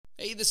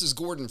Hey, this is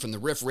Gordon from the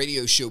Riff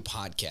Radio Show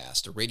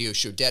podcast, a radio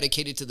show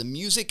dedicated to the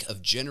music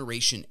of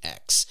Generation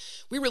X.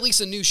 We release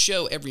a new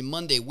show every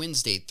Monday,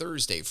 Wednesday,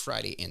 Thursday,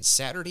 Friday, and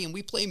Saturday, and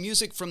we play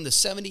music from the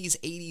 70s,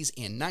 80s,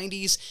 and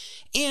 90s,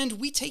 and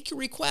we take your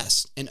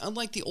requests. And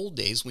unlike the old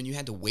days when you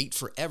had to wait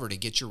forever to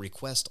get your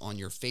request on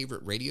your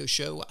favorite radio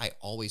show, I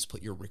always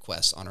put your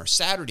requests on our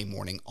Saturday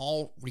morning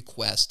all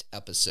request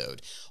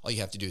episode. All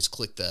you have to do is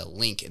click the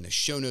link in the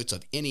show notes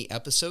of any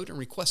episode and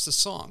request a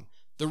song.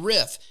 The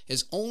Riff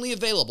is only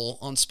available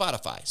on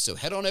Spotify, so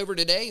head on over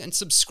today and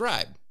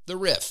subscribe. The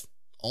Riff,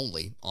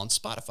 only on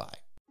Spotify.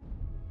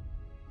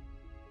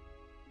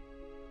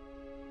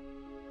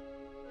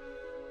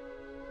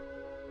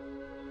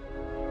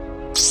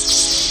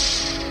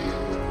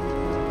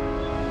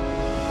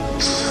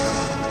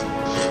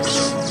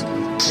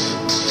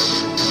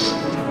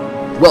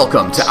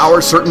 Welcome to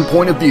Our Certain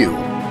Point of View,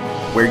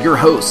 where your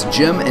hosts,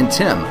 Jim and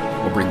Tim,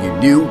 will bring you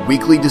new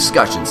weekly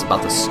discussions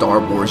about the Star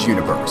Wars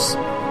universe.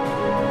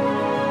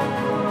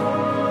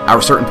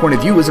 Our Certain Point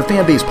of View is a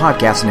fan-based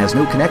podcast and has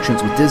no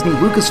connections with Disney,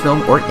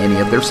 Lucasfilm, or any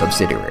of their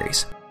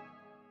subsidiaries.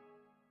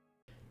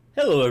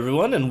 Hello,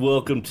 everyone, and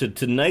welcome to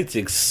tonight's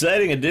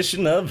exciting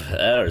edition of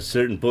Our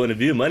Certain Point of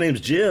View. My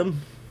name's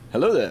Jim.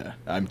 Hello there,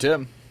 I'm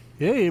Tim.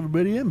 Hey,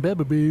 everybody, I'm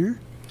Baba Bear.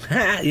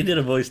 Ha! You did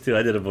a voice, too.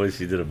 I did a voice,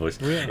 you did a voice.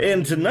 Yeah.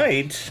 And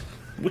tonight,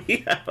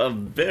 we have a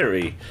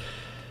very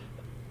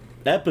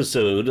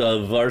episode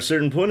of Our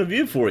Certain Point of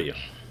View for you.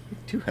 We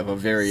do have a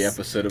very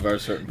episode of Our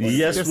Certain Point.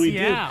 Yes, we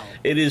yeah.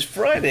 do. It is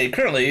Friday.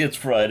 Currently, it's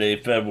Friday,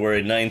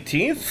 February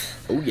 19th.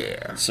 Oh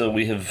yeah. So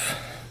we have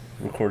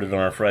recorded on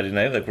our Friday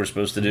night like we're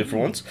supposed to do for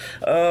once.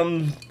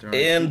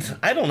 And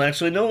I don't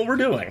actually know what we're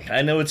doing.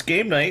 I know it's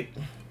game night.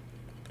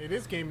 It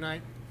is game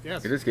night.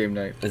 Yes. It is game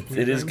night.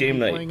 It is game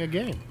night. Playing a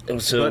game.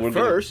 So But we're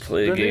first, gonna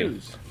play a the game.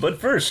 news. But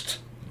first,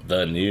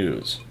 the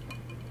news.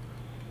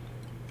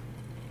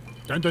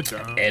 Dun, dun,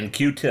 dun. And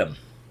cue Tim.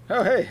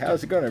 Oh hey,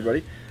 how's it going,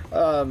 everybody?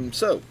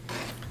 So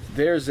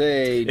there's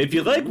a If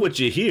you like what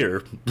you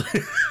hear,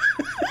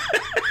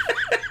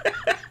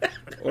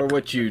 or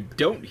what you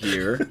don't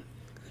hear.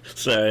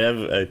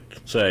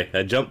 sorry,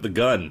 I jumped the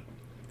gun.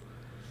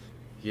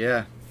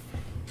 Yeah,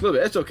 a little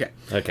bit. It's okay.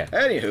 Okay.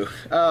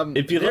 Anywho,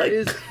 If you there like-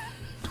 is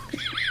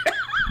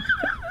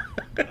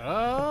there's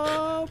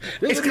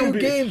It's a gonna new be-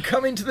 game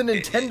coming to the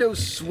Nintendo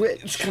It's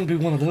Switch. gonna be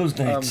one of those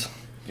nights.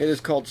 It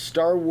is called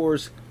Star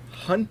Wars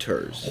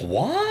Hunters.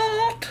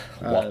 What?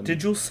 What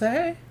did you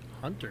say?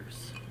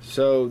 Hunters.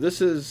 So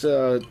this is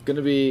going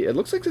to be. It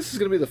looks like this is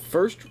going to be the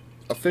first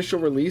official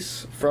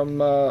release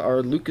from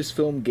our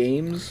Lucasfilm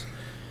Games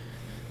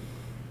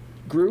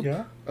group.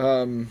 Yeah.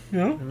 And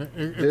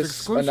This it's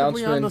exclusively on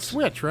the announcement-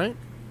 Switch, right?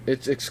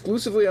 It's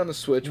exclusively on the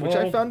Switch, which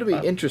I Well, found to be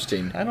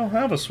interesting, I don't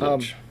have a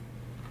Switch.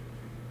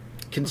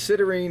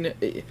 considering.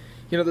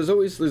 There's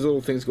always these little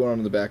things going on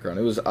in the background.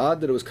 It was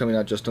odd that it was coming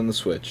out just on the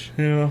Switch,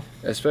 yeah.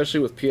 especially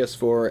with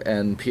PS4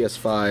 and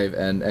PS5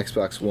 and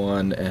Xbox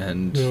One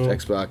and Yeah.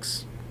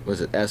 Xbox.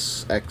 Was it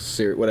SX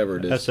series, whatever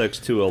it is?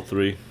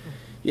 SX2L3.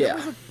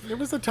 Yeah. There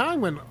was a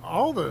time when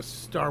all the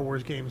Star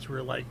Wars games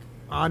were like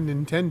on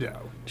Nintendo.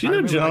 Do you know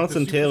I remember, like, the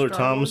Jonathan Super Taylor Star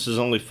Thomas Wars. is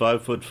only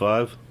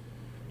 5'5"?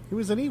 He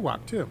was an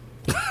Ewok too.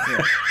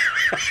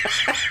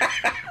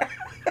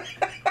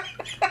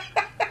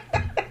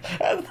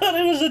 I thought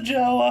it was a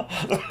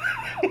Jawa.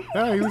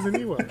 Yeah, he was an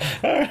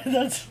Ewok. All right,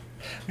 that's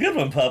good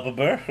one, Papa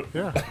Bear.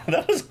 Yeah.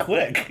 That was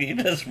quick. You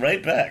just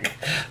right back.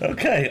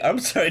 Okay, I'm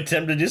sorry,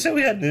 Tim. Did you say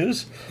we had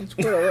news? It's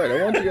quite all right.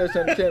 I want you guys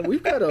to understand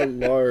we've got a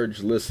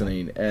large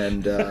listening,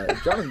 and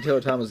Jonathan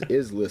Taylor Thomas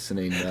is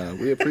listening.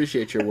 We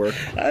appreciate your work.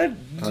 I'm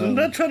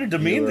not trying to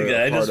demean the You're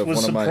guy. I a part just of was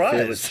one of my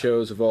favorite surprised.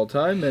 shows of all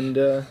time, and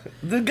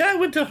The guy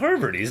went to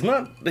Harvard. He's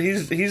not.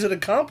 He's an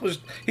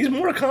accomplished. He's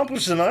more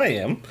accomplished than I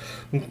am,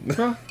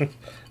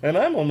 and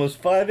I'm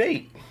almost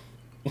 5'8".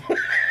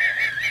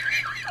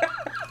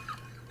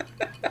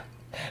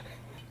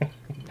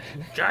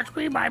 Judge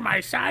me by my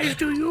size,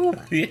 do you?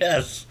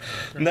 Yes.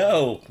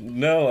 No.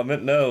 I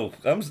meant no.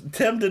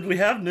 Tim, did we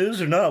have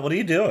news or not? What are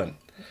you doing?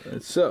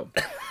 so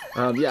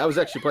I was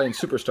actually playing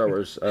Super Star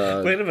Wars.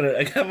 Wait a minute.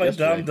 I got my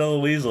yesterday.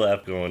 Dom DeLuise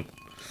laugh going.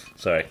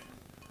 Sorry.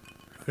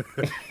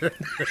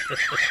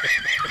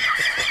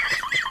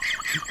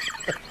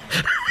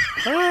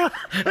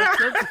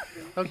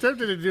 I'm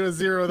tempted to do a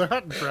Zero the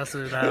Hutt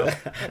impression now.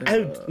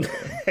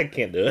 I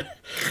can't do it.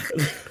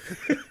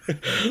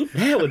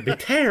 That would be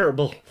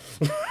terrible.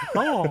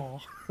 Oh.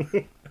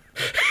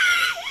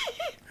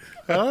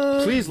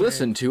 Please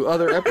listen to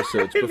other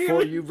episodes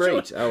before you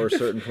rate our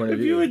certain point of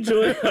If you view.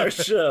 enjoy our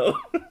show.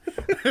 All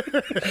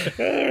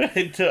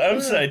right,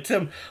 I'm sorry,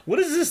 Tim. What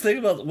is this thing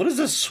about? What is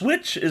this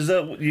switch? Is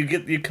that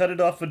you cut it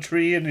off a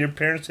tree and your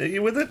parents hit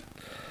you with it?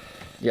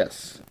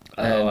 Yes.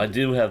 Oh, And- I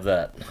do have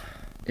that.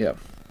 Yeah.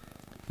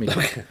 Me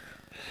too.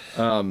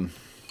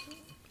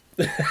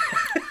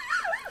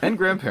 And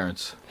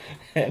grandparents.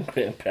 And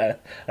grandpa,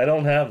 I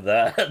don't have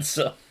that,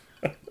 so.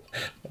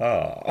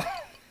 Oh.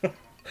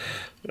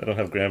 I don't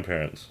have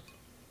grandparents.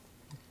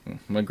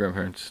 My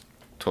grandparents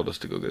told us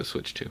to go get a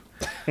Switch too.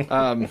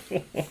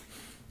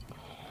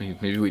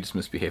 Maybe we just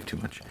misbehaved too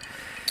much.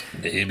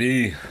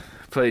 Maybe.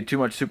 Played too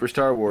much Super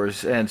Star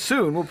Wars, and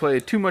soon we'll play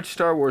too much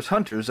Star Wars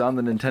Hunters on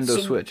the Nintendo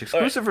Switch.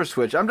 Exclusive for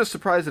Switch. I'm just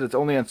surprised that it's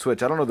only on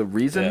Switch. I don't know the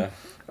reason. Yeah.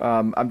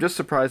 I'm just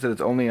surprised that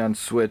it's only on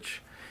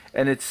Switch.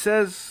 And it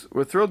says,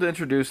 we're thrilled to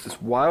introduce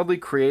this wildly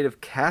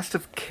creative cast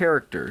of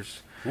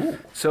characters. Ooh.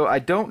 So I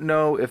don't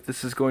know if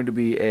this is going to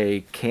be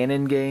a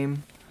canon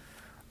game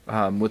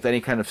with any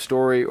kind of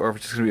story, or if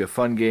it's just going to be a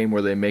fun game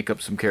where they make up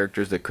some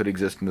characters that could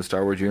exist in the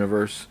Star Wars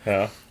universe.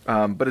 Yeah.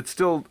 But it's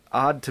still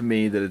odd to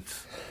me that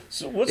it's...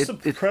 So what's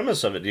the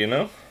premise of it, do you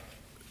know?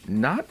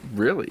 Not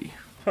really.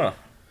 Huh.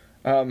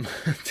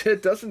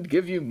 It doesn't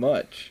give you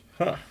much.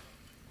 Huh.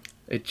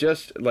 It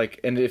just,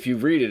 and if you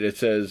read it, it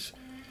says,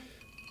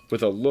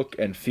 with a look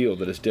and feel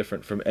that is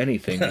different from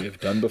anything we have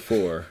done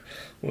before.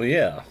 Well,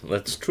 yeah,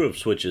 that's true of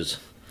Switches.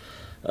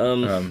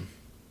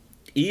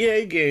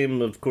 EA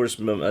Game, of course,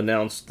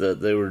 announced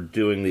that they were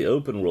doing the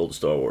open world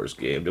Star Wars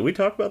game. Did we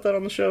talk about that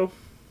on the show?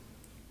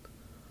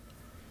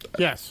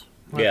 Yes.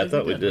 Yeah, I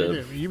thought we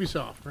did.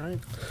 Ubisoft, right?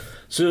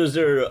 So is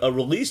there a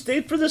release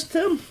date for this,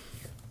 Tim?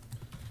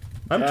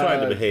 I'm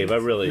trying to behave. I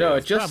really No, am.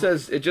 it just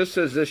says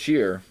this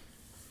year.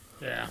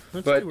 Yeah.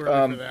 That's But too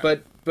early for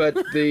that.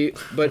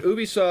 but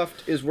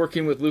Ubisoft is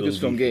working with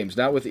Lucasfilm Games,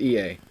 not with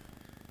EA.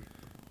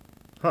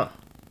 Huh.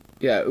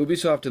 Yeah,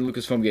 Ubisoft and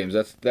Lucasfilm Games.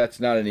 That's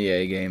not an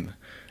EA game.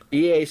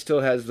 EA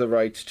still has the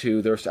rights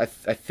to.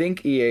 I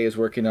think EA is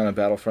working on a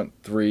Battlefront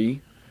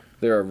 3.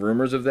 There are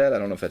rumors of that. I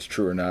don't know if that's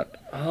true or not.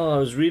 Oh, I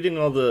was reading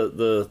all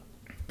the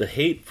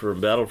hate for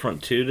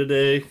Battlefront 2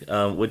 today,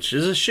 which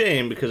is a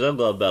shame because I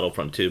love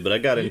Battlefront 2, but I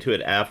got into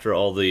it after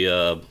all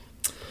the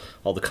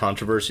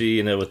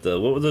controversy, with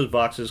what were those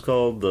boxes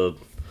called?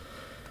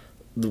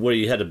 Where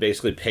you had to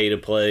basically pay to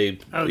play.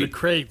 Oh, the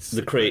crates.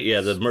 The crate,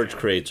 yeah, the merch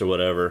crates or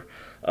whatever.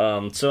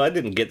 So I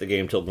didn't get the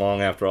game till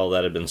long after all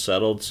that had been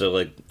settled. So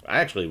I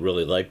actually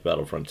really liked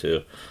Battlefront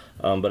 2,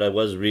 but I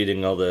was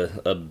reading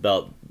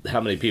about how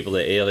many people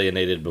they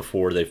alienated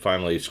before they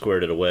finally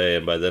squared it away,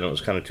 and by then it was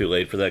kind of too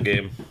late for that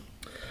game.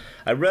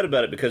 I read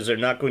about it because they're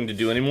not going to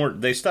do any more.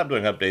 They stopped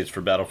doing updates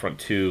for Battlefront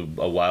 2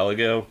 a while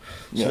ago,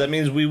 so that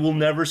means we will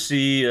never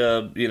see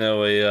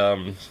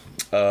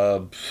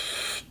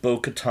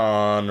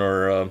Bo-Katan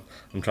or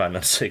I'm trying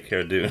not to say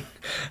Cara Dune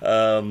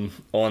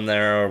on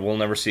there, or we'll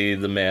never see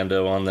the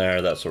Mando on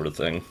there, that sort of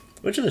thing,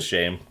 which is a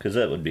shame because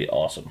that would be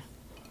awesome.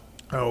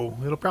 Oh,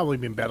 it'll probably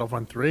be in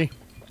Battlefront 3.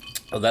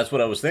 Oh, that's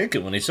what I was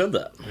thinking when he said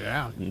that.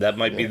 Yeah. That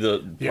might be the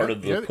part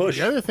of the push.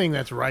 The other thing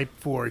that's ripe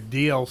for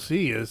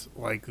DLC is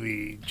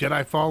the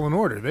Jedi Fallen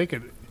Order. They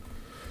could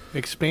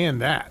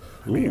expand that.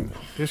 I mean,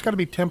 there's got to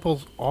be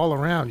temples all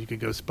around you could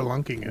go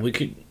spelunking in. We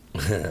could.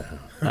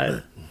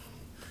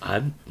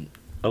 I'm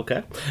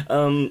okay.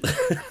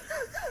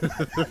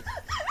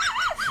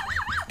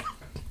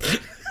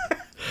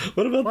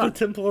 What about the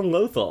temple in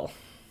Lothal?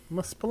 I'm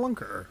a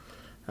spelunker.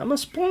 I'm a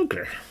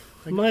splunker.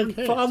 My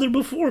father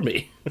before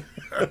me.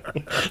 All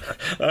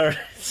right,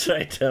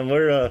 sorry, Tim.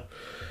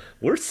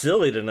 We're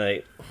silly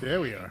tonight. There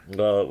we are.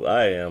 Well,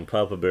 I am.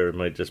 Papa Bear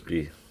might just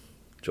be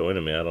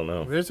joining me. I don't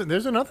know. There's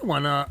another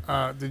one.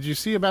 Did you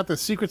see about the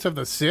Secrets of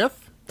the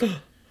Sith?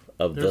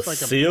 Of There's the a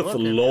Sith book,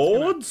 and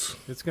Lords?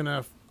 It's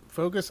gonna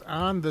focus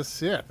on the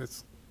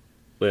Sith.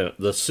 Wait,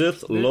 the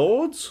Sith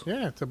Lords?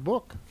 Yeah, it's a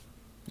book.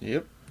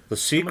 Yep. The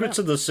Secrets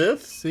of the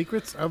Sith?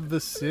 Secrets of the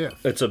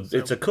Sith. It's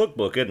a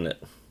cookbook, isn't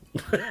it?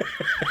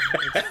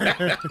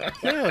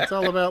 Yeah, it's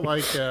all about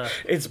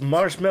It's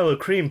marshmallow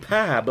cream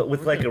pie, but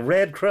with a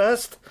red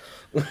crust.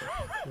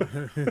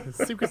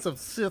 Secrets of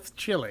Sith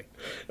chili.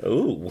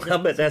 Ooh, I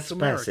bet that's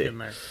Turmeric spicy. in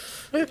there.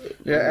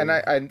 Yeah, and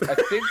I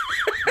think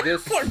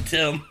this. Poor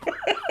Tim.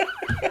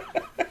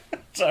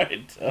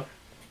 Sorry, Tim.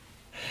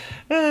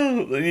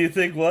 Oh, you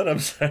think what? I'm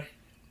sorry.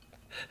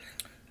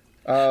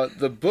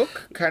 The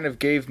book kind of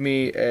gave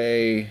me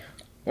a.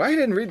 Well, I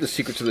didn't read The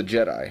Secrets of the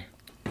Jedi.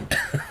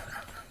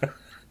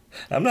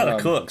 I'm not a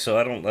cook, so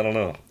I don't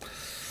know.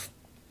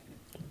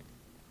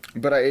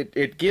 But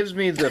it gives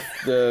me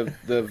the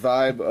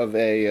vibe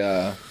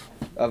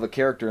of a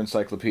character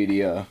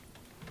encyclopedia,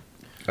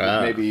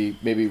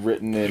 maybe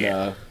written in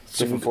a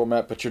different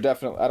format. But you're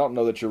definitely. I don't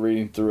know that you're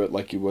reading through it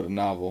like you would a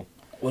novel.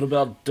 What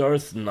about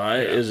Darth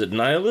Is it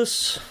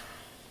Nihilus?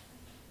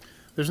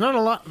 There's not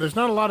a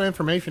lot of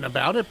information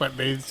about it, but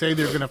they say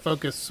they're going to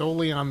focus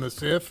solely on the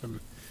Sith, and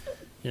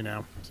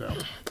so.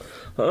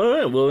 All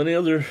right. Well, any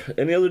other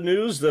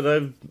news that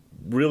I've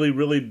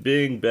really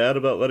being bad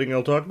about letting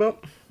y'all talk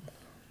about?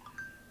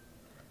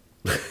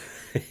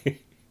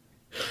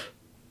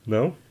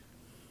 No.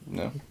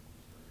 No.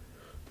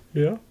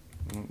 Yeah.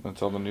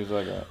 That's all the news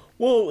I got.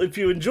 Well, if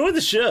you enjoy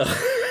the show,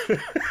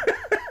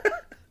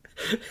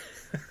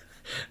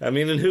 I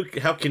mean, and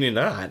how can you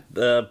not?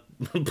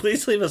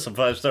 Please leave us a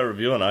 5-star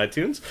review on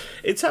iTunes.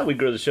 It's how we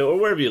grow the show, or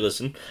wherever you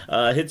listen.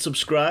 Hit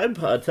subscribe.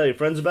 Tell your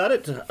friends about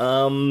it.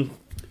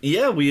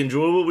 Yeah, we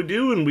enjoy what we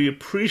do, and we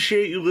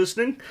appreciate you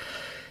listening.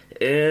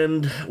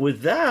 And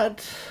with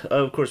that,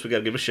 of course, we got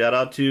to give a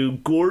shout-out to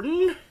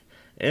Gordon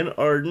and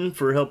Arden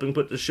for helping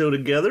put the show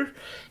together.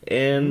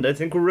 And I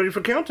think we're ready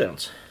for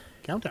countdowns.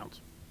 Countdowns.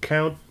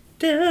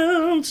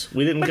 Countdowns.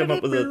 We didn't come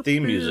up with a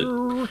theme music.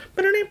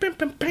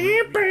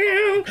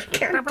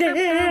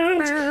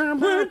 Countdowns.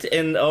 What?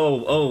 And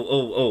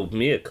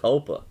mea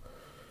culpa.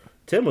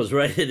 Tim was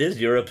right. It is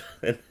Europe,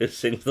 and it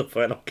sings the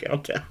final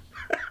countdown.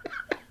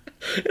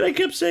 And I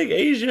kept saying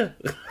Asia.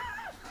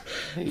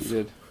 Hey, you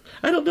did.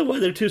 I don't know why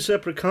they're two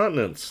separate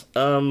continents.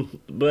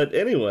 But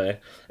anyway,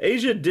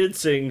 Asia did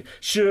sing,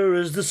 "Sure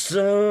as the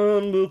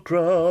sun will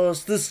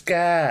cross the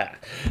sky,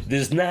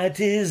 this night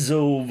is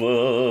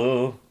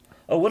over."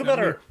 Oh, what about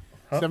her?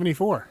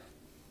 74.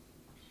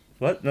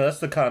 What? No, that's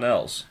the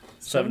Connells.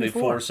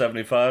 74,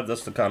 75,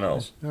 that's the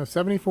Connells. No,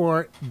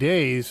 74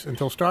 days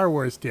until Star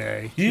Wars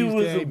Day. You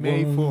were Tuesday, the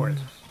May one. 4th.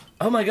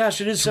 Oh my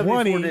gosh, it is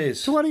 74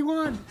 days.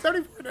 21.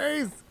 74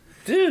 days.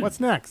 Dude, What's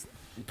next?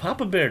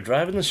 Papa Bear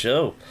driving the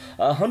show.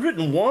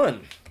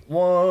 101.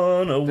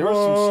 101. There was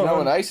some snow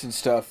and ice and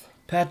stuff.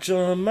 Patch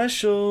on my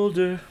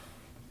shoulder.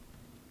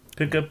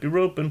 Pick up your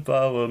rope and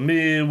follow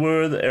me.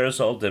 We're the air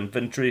assault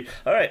infantry.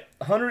 All right,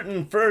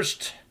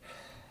 101st.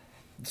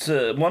 It's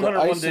 101 The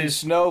ice and days.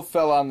 snow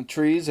fell on the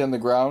trees and the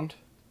ground.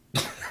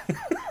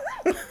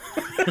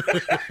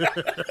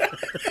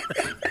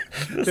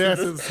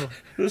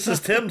 This is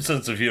Tim's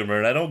sense of humor,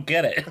 and I don't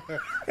get it.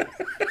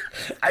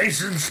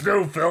 Ice and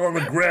snow fell on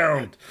the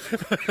ground.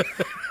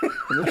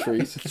 In the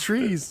trees.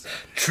 Trees.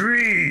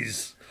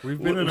 Trees.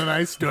 We've been in an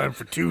ice storm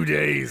for 2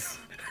 days.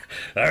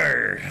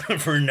 Arr,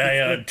 for nigh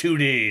on 2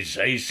 days,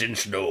 ice and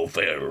snow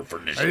fell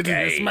from the I sky. think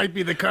this might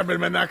be the carbon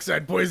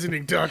monoxide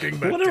poisoning talking,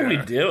 but What are we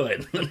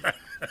doing? Where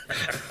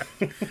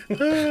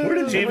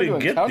did you We're even doing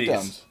get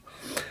countdowns.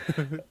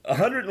 these?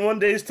 101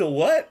 days till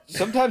what?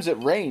 Sometimes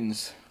it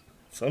rains.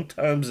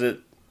 Sometimes it...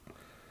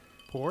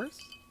 Pores?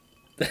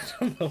 I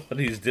don't know what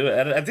he's doing.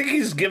 I think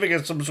he's giving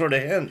us some sort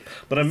of hint,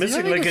 but I'm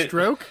missing having like a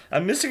stroke?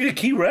 I'm missing a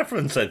key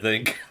reference, I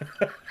think.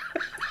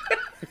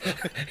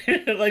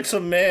 Like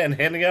some man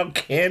handing out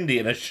candy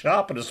in a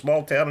shop in a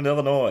small town in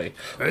Illinois.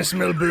 I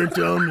smell burnt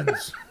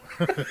almonds.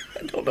 I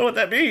don't know what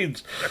that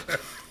means.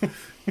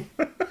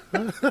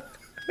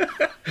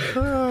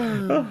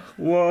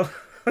 Well,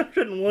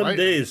 101 Right.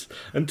 days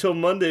until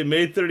Monday,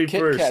 May Kit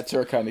 31st. Kats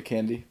are a kind of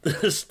candy.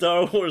 The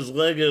Star Wars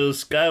Lego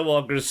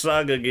Skywalker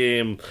Saga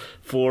game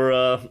for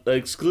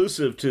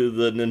exclusive to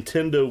the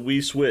Nintendo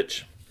Wii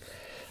Switch.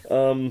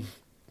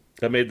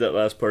 I made that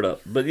last part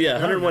up. But yeah,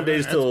 101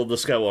 days till the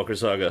Skywalker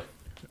Saga.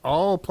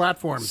 All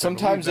platforms. I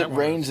Sometimes believe it that one.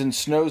 rains and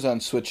snows on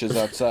switches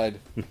outside.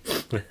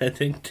 I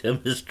think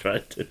Tim is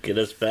trying to get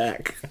us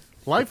back.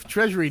 Life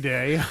Treasury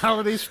Day,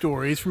 holiday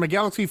stories from a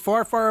galaxy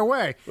far, far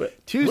away.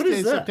 What Tuesday,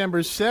 is that?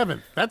 September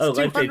 7th. That's Oh,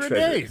 Life Day 200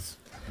 Treasury. days.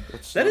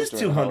 That is During the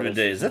 200 holidays.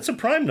 days. That's a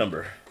prime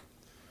number.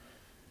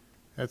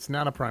 That's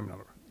not a prime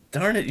number.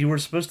 Darn it, you were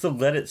supposed to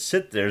let it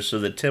sit there so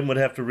that Tim would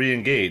have to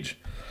re-engage.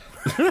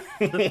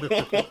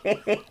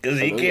 Because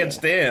he can't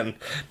stand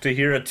to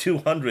hear a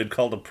 200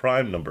 called a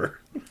prime number.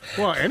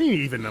 Well, any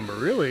even number,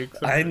 really.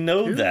 except I for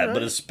know two, that, right?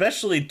 but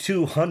especially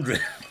 200.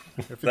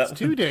 If it's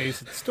 2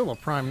 days, it's still a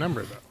prime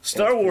number, though.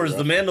 Star Wars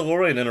The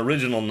Mandalorian, an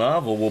original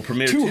novel, will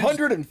premiere Tuesday.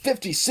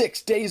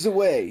 256 days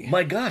away.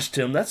 My gosh,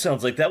 Tim, that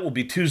sounds like that will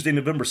be Tuesday,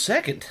 November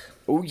 2nd.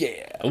 Oh,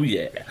 yeah. Oh,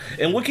 yeah.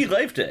 And Wookiee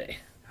Life Day.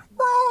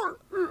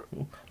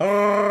 Tuesday.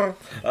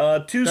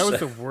 That was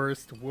the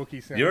worst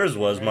Wookiee sound. Yours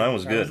was, mine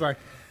was That good. like,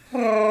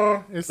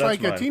 it's That's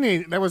like mine. a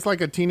teenage. That was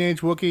like a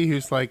teenage Wookiee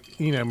who's like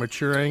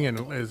maturing and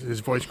his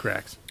voice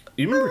cracks.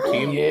 You remember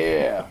Team?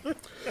 Yeah.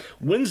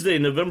 Wednesday,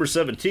 November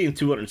 17th,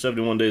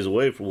 271 days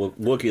away from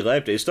Wookiee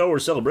Life Day. Star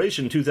Wars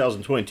Celebration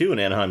 2022 in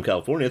Anaheim,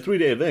 California. A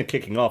 3-day event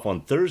kicking off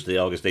on Thursday,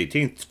 August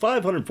 18th. It's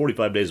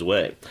 545 days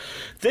away.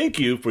 Thank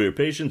you for your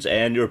patience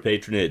and your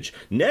patronage.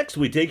 Next,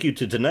 we take you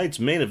to tonight's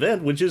main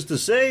event, which is to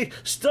say,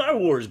 Star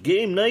Wars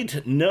Game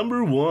Night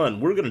number 1.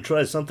 We're going to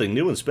try something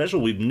new and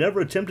special we've never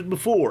attempted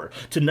before.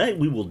 Tonight,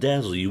 we will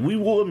dazzle you, we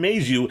will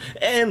amaze you,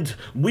 and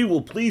we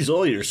will please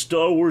all your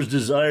Star Wars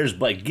desires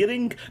by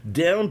getting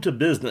down to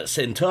business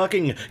and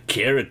talking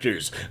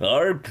characters.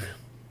 How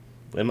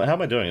am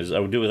I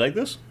doing? Do we like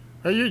this?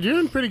 You're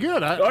doing pretty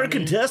good. Our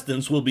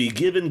contestants will be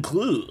given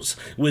clues.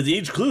 With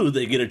each clue,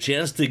 they get a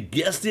chance to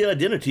guess the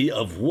identity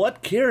of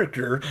what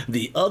character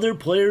the other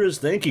player is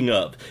thinking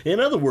of. In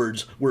other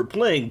words, we're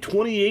playing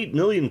 28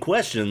 million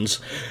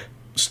questions,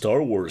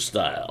 Star Wars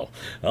style.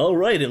 All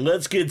right, and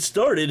let's get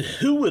started.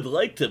 Who would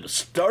like to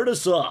start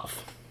us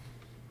off?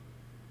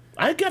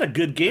 I got a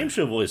good game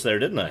show voice there,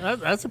 didn't I?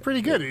 That's a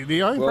pretty good.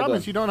 The only Well problem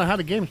done. is you don't know how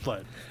the game's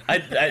played.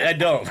 I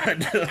don't.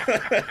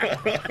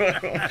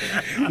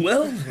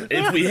 Well,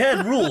 if we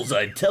had rules,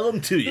 I'd tell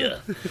them to you.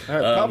 All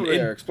right, Papa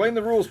Bear, explain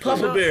the rules, please.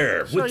 Papa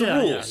Bear So, with the yeah,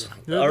 rules.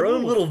 yeah. Our The own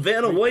rules. little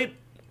Vanna White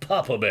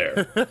Papa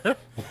Bear.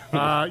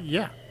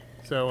 Yeah.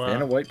 So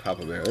And a white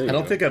Papa Bear. There you I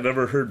don't go. think I've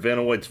ever heard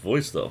Vanna White's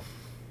voice, though.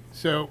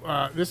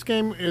 this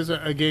game is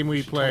a game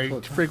we play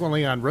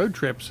frequently on road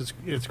trips.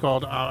 It's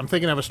called I'm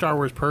Thinking of a Star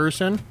Wars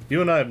Person.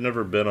 You and I have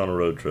never been on a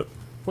road trip.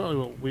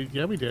 Well, we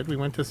did. We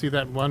went to see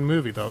that one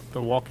movie, the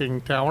Walking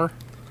Tower.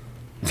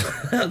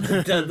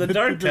 The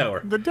Dark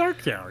Tower. The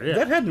Dark Tower, yeah.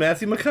 That had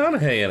Matthew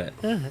McConaughey in it.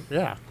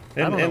 Yeah.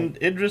 And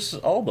Idris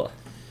Elba.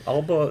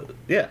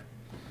 Yeah.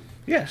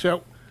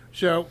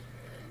 So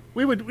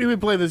we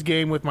would play this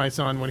game with my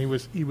son when he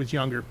was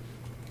younger,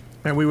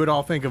 and we would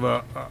all think of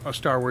a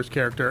Star Wars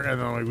character,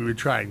 and then we would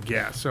try and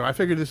guess. So I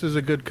figured this is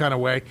a good kind of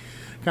way,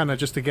 kind of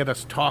just to get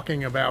us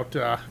talking about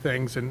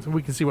things, and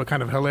we can see what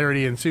kind of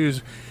hilarity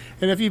ensues.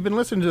 And if you've been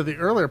listening to the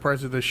earlier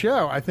parts of the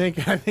show, I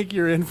think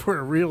you're in for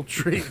a real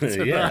treat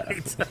tonight. Yeah.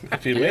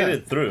 If you made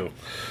it through.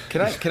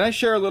 Can I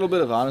share a little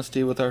bit of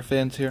honesty with our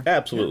fans here?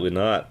 Absolutely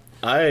not.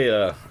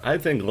 I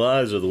think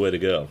lies are the way to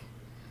go.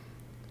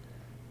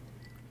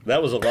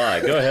 That was a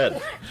lie. Go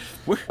ahead.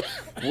 We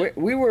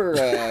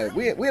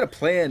had a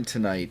plan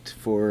tonight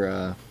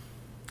for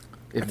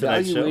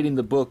evaluating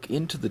the book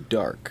Into the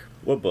Dark.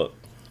 What book?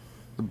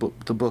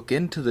 The book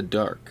Into the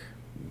Dark.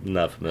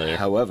 Not familiar.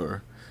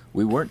 However,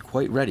 we weren't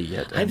quite ready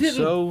yet. I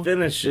didn't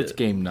finish it. It's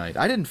game night.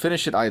 I didn't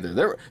finish it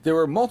either. There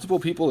were multiple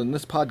people in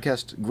this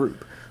podcast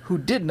group who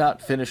did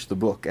not finish the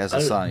book as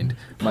assigned,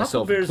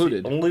 myself Papa Bear's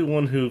included. the only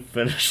one who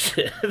finished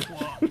it.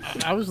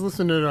 I was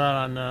listening to it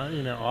on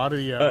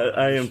audio.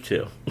 I am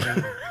too.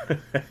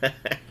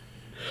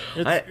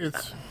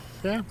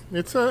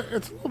 It's a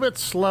little bit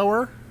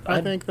slower,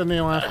 I think, than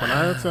the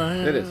last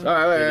one. It is.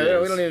 All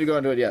right, we don't need to go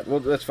into it yet. Well,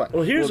 that's fine.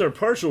 Well, here's our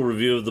partial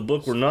review of the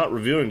book we're not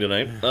reviewing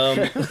tonight.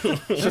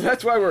 So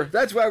that's why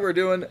we're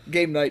doing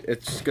game night.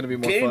 It's going to be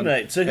more Game fun.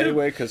 night.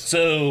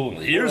 So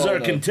here's our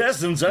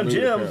contestants. I'm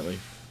Jim. Apparently.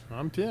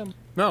 I'm Tim.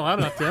 No,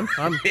 I'm not Tim.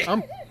 I'm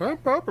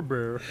Papa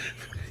Bear.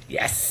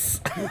 Yes.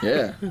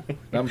 Yeah,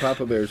 I'm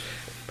Papa Bear's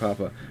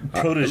Papa.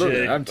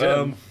 Protege. I'm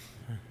Tim.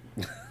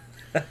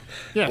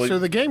 Yeah. So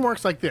the game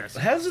works like this.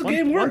 How does the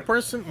game work?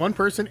 One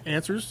person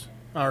answers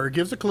or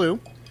gives a clue,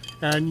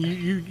 and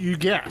you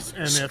guess.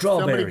 And if somebody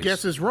Strawberries.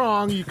 guesses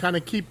wrong, you kind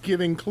of keep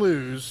giving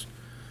clues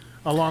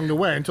along the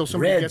way until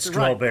somebody Red gets it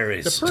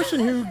strawberries. right. The person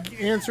who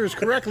answers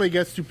correctly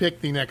gets to pick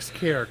the next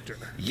character.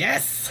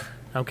 Yes.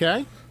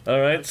 Okay. All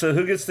right. So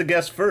who gets to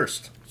guess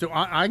first? So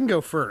I can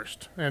go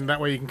first, and that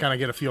way you can kind of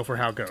get a feel for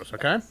how it goes.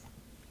 Okay.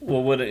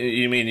 Well, what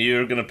you mean?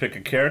 You're going to pick a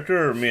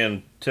character, or me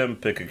and Tim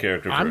pick a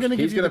character first? I'm going to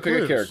give He's you the going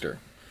to pick clues. a character.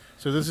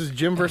 So this is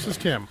Jim versus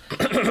Tim.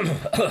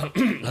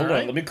 Hold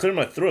on, let me clear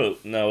my throat.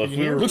 Now, if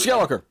we were... Luke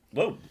Skywalker.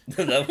 Whoa.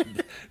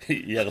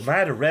 You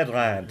might have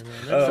redlined.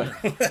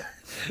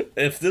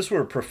 If this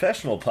were a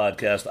professional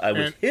podcast, I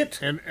would hit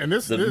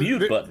the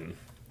mute button.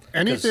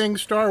 Anything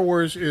Star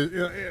Wars is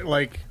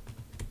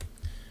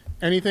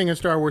anything in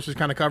Star Wars is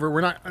kind of covered.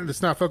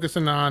 It's not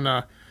focusing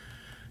on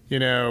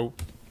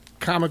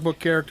comic book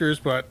characters,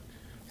 but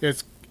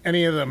it's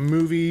any of the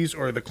movies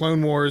or the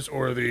Clone Wars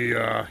or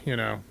the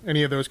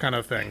any of those kind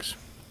of things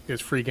is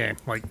free game,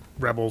 like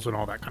Rebels and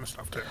all that kind of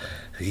stuff too.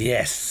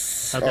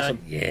 Yes. Okay. Awesome.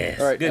 Yes.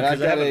 All right, Good, and I've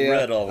 'cause I got haven't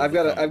read all. I've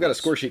got a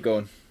score sheet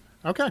going.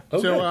 Okay.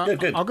 Oh, So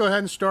good. I'll go ahead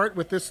and start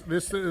with this.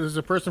 This is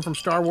a person from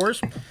Star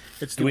Wars.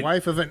 It's the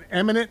wife of an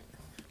eminent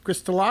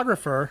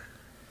crystallographer,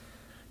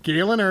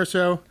 Galen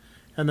Erso,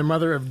 and the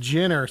mother of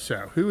Jyn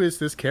Erso. Who is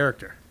this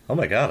character? Oh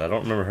my God, I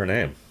don't remember her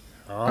name.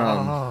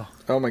 Oh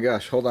my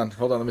gosh, hold on,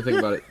 let me think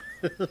about it.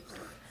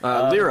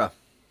 Lyra.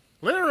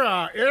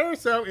 Lyra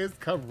Erso is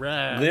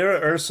correct.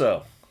 Lyra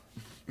Erso.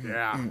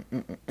 Yeah.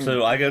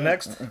 So I go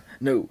next.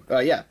 No.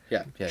 Yeah.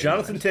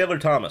 Jonathan Taylor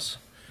Thomas.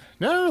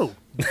 No.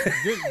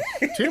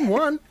 Tim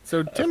won,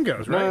 so Tim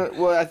goes, right?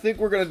 Well, I think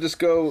we're gonna just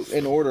go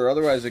in order.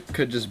 Otherwise, it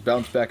could just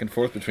bounce back and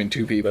forth between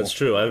two people. That's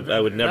true. I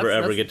would never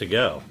That's- ever get to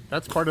go.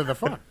 That's part of the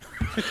fun.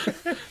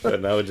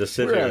 And I would just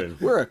sit here and...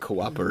 We're a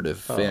cooperative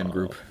fan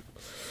group.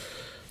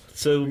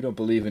 So, We don't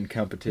believe in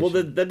competition. well,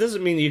 that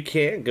doesn't mean you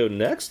can't go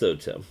next, though,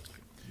 Tim.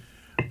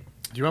 Do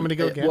you want me to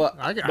go again? Well,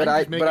 I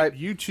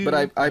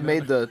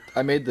made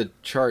the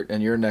chart,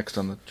 and you're next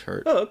on the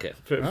chart. Oh, okay.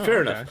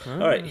 Fair enough. All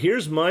right,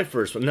 here's my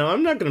first one. Now,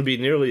 I'm not going to be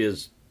nearly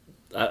as...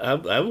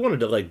 I wanted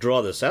to,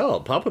 draw this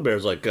out. Papa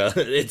Bear's like,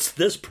 it's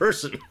this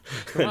person.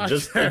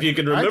 Just if you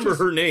can remember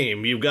her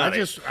name, you've got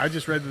it. I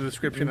just read the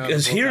description of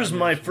Because here's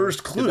my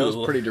first clue. That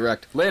was pretty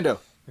direct. Lando.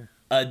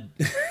 Dang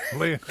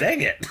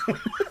it.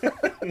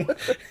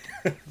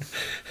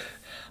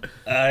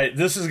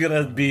 This is going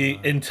to be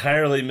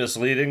entirely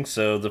misleading,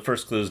 so the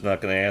first clue is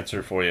not going to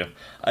answer for you.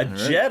 A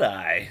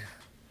Jedi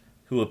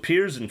who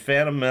appears in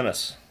Phantom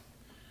Menace.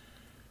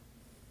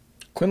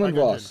 Quinlan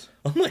Voss.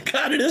 Oh my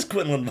God, it is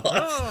Quinlan Voss.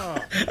 Oh.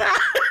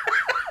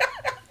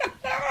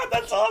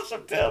 That's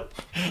awesome, Tim.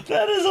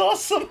 That is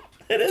awesome.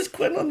 It is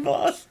Quinlan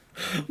Voss.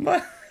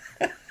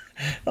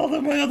 Although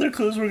my other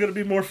clues were going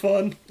to be more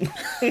fun.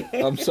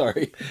 I'm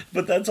sorry.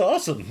 But that's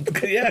awesome.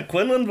 Yeah,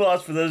 Quinlan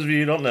Voss, for those of you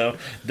who don't know,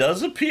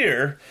 does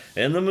appear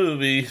in the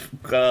movie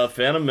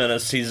Phantom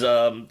Menace. He's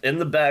in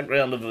the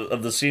background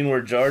of the scene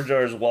where Jar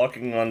Jar is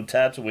walking on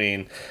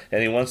Tatooine,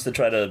 and he wants to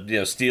try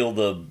to steal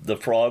the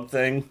frog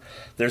thing.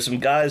 There's some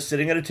guys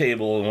sitting at a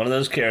table, and one of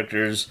those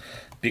characters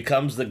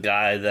becomes the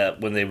guy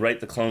that when they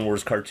write the Clone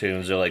Wars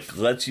cartoons, they're like,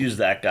 let's use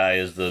that guy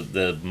as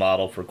the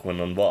model for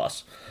Quinlan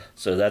Voss.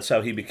 So that's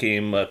how he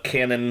became a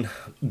canon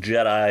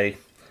Jedi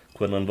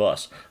Quinlan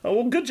Voss. Oh,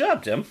 well, good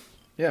job, Tim.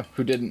 Yeah,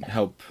 who didn't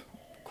help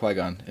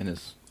Qui-Gon in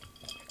his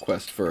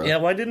quest for... Yeah,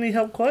 why didn't he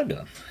help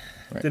Qui-Gon?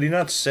 Right. Did he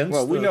not sense?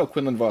 Well, we know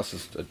Quinlan Voss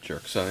is a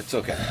jerk, so it's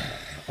okay.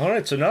 All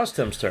right, so now it's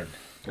Tim's turn.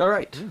 All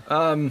right.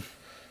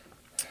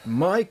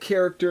 My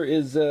character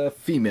is a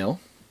female.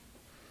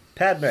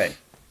 Padme.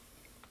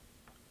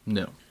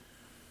 No.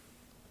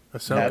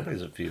 Ahsoka.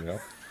 Padme's a female.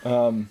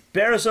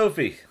 Barra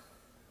Sophie.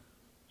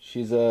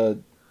 She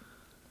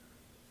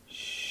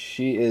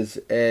is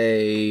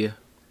a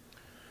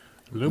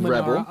Luminara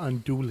Rebel.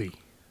 Unduli.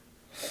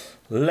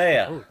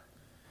 Leia. Oh.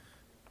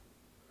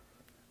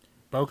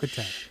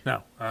 Bo-Katan.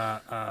 No. Yeah,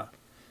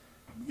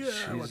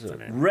 what's her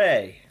name?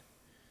 Rey.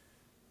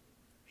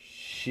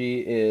 She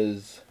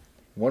is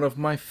one of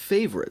my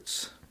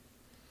favorites.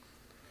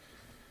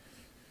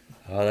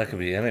 Oh, that could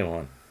be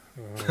anyone.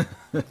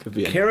 Could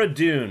be Cara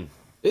Dune.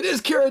 It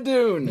is Cara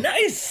Dune.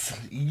 Nice!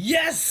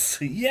 Yes!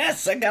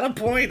 Yes! I got a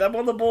point. I'm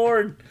on the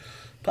board.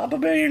 Papa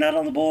Bear, you're not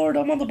on the board.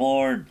 I'm on the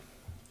board.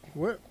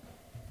 What?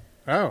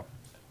 Oh.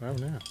 Oh,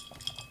 no.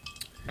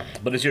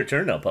 But it's your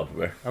turn now, Papa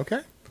Bear. Okay.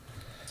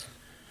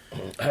 All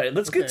right,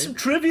 let's get some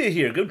trivia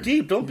here. Go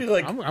deep. Don't be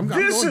like, I'm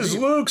this going is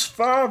deep. Luke's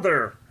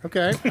father.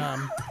 Okay.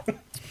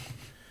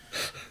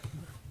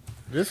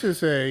 This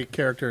is a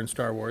character in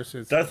Star Wars.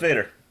 It's Darth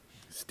Vader.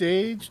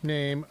 stage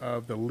name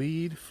of the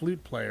lead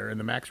flute player in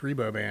the Max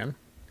Rebo band.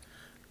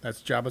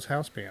 That's Jabba's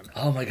house band.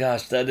 Oh my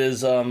gosh, that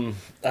is,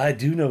 I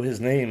do know his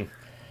name.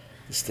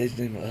 The stage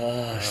name,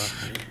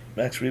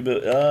 Max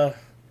Rebo,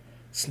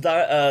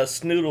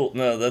 Snoodle,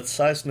 no, that's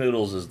Cy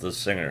Snoodles is the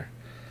singer.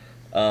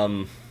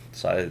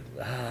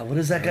 What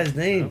is that guy's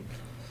name?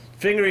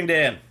 Fingering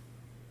Dan.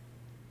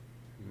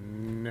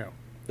 No.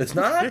 It's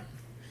not?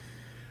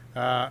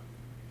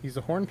 He's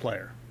a horn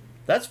player.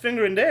 That's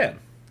Fingering Dan.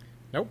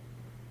 Nope.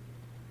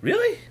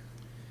 Really?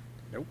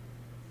 Nope.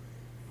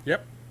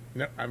 Yep.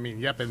 No. I mean,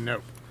 yep and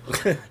nope.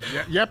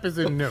 Yep is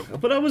in nope.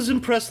 But I was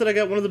impressed that I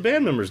got one of the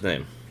band members'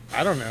 name.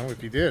 I don't know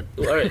if you did.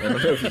 All right. I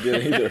don't know if you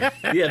did either.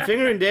 Yeah,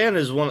 Fingering Dan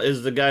is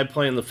the guy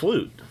playing the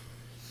flute.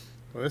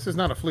 Well, this is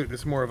not a flute. This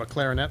is more of a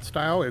clarinet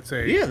style. It's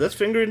a Yeah, that's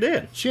Fingering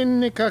Dan.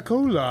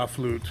 Chinicacula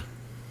flute.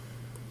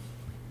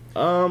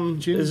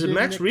 Is it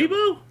Max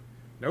Rebo?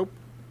 Nope.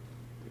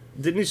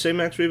 Didn't you say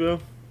Max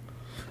Rebo?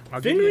 I'll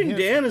give you a Fingering hint.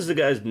 Dan is the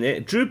guy's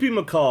name. Droopy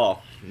McCall.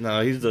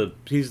 No, he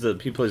plays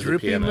Droopy the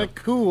piano.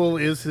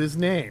 McCool is his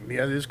name.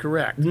 Yeah, that is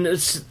correct.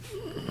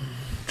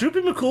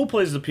 Droopy McCool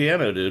plays the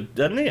piano, dude,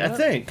 doesn't he? I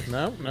think.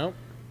 No, no.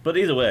 But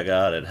either way, I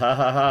got it. Ha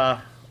ha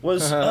ha.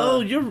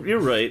 Oh, you're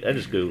right. I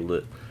just googled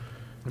it.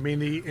 I mean,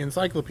 the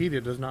encyclopedia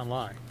does not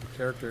lie.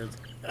 Character is.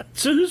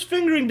 So who's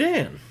Fingering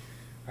Dan?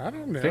 I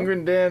don't know.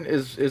 Fingering Dan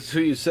is who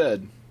you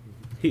said.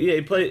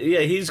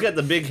 He's got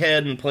the big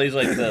head and plays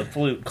like the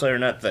flute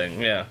clarinet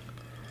thing. Yeah.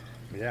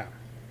 Yeah.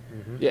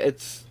 Yeah,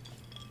 it's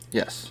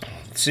yes.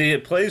 See,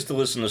 it pays to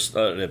listen to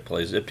Star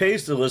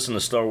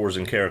Wars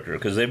in character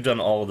because they've done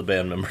all of the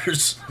band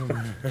members.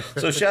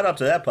 So shout out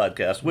to that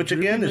podcast, which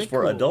again is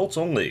for adults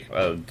only.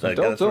 I gotta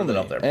Adults throw only, that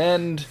out there.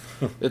 and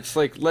it's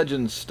like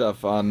legend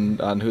stuff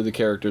on who the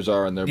characters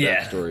are and their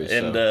backstories.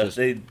 And so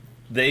just-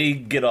 they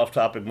get off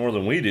topic more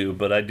than we do,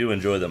 but I do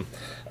enjoy them.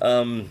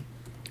 yeah,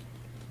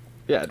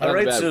 not All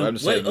right, bad. so I'm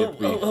just saying.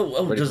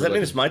 does that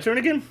mean it's my turn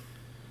again?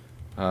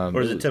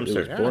 Or is it Tim's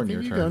turn? Yeah, I Born think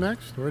your you turn. go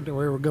next.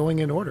 We're going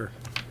in order.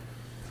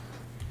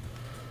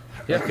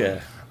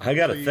 Okay, I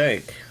gotta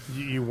think.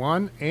 You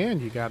won,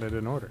 and you got it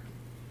in order.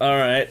 All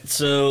right,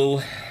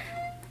 so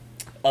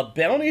a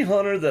bounty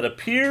hunter that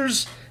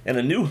appears in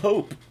A New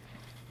Hope.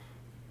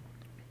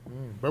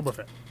 Boba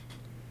Fett.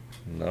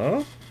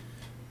 No,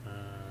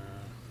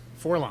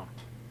 Forlom.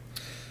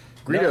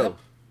 Greedo. No.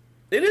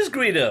 It is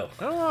Greedo.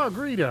 Oh,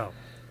 Greedo.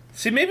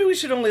 See, maybe we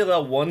should only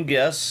allow one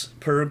guess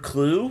per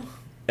clue,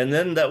 and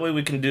then that way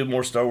we can do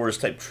more Star Wars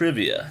type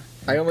trivia.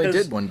 I only 'Cause-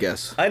 did one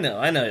guess. I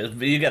know.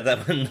 But you got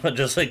that one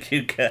just like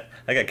you got.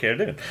 I got Cara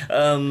Dune.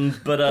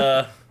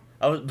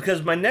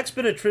 Because my next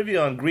bit of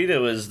trivia on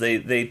Greedo is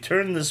they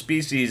turn the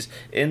species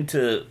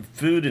into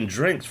food and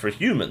drinks for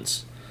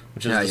humans,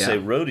 which is to say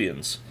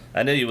Rhodians.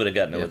 I know you would have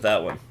gotten it with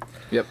that one.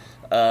 Yep.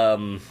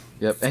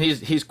 Yep. And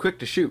he's quick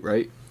to shoot,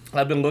 right?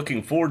 I've been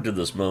looking forward to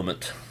this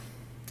moment.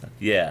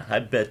 Yeah, I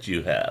bet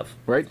you have.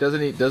 Right?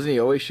 Doesn't he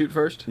always shoot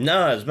first?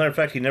 No, as a matter of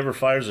fact, he never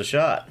fires a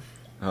shot.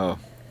 Oh.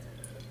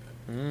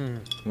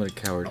 What a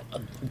coward.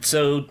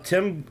 So,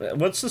 Tim,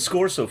 what's the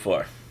score so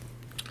far?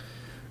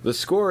 The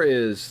score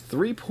is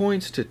 3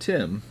 points to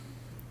Tim,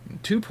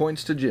 and 2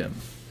 points to Jim.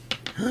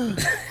 Wait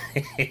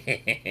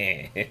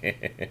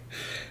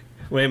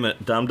a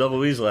minute, Dom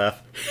DeLuise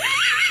laugh.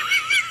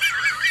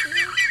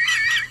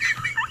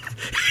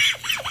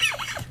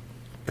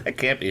 That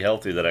can't be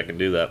healthy that I can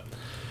do that.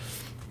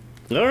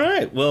 All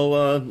right,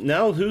 well,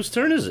 now whose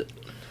turn is it?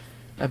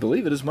 I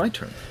believe it is my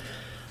turn.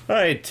 All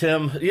right,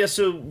 Tim. Yeah,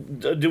 so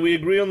do we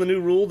agree on the new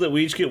rule that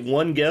we each get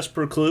one guess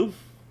per clue?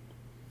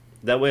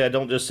 That way I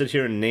don't just sit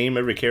here and name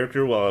every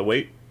character while I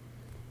wait.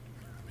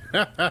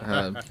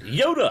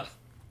 Yoda!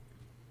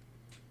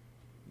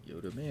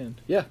 Yoda man.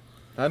 Yeah.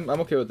 I'm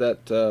okay with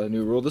that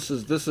new rule. This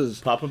is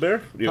Papa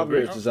Bear? You Papa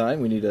agree? Bear's design.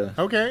 We need a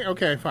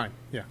Okay, fine.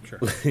 Yeah, sure.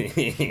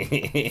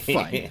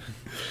 fine.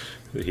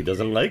 He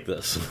doesn't like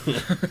this.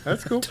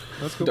 That's cool.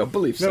 That's cool. Don't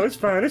believe so. No, it's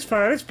fine. It's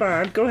fine. It's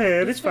fine. Go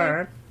ahead. It's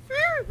fine.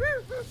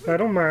 I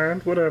don't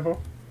mind. Whatever.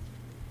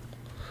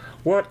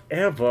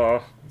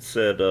 Whatever,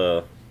 said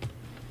Zero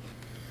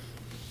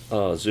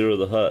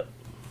the Hutt.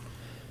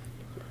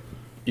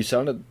 You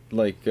sounded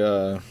like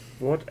the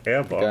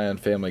Whatever. guy on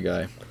Family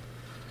Guy.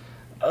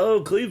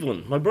 Oh,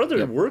 Cleveland. My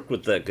brother worked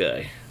with that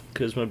guy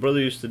because my brother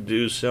used to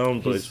do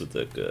sound bites with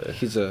that guy.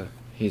 He's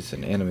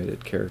an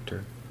animated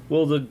character.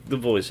 Well, the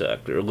voice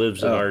actor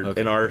lives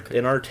in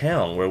our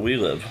town where we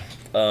live.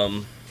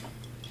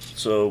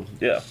 So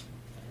yeah.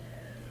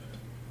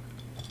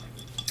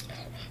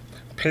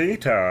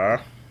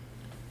 Peter.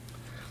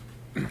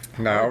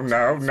 No.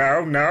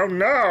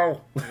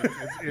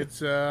 It's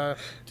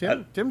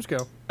Tim's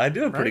go. I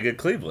do a pretty Right? good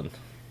Cleveland.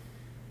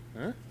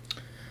 Huh?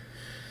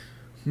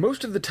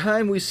 Most of the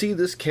time we see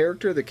this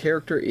character, the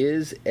character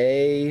is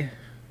a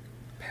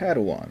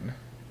Padawan,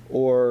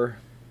 or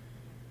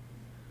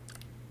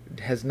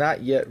has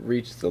not yet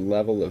reached the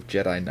level of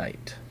Jedi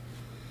Knight.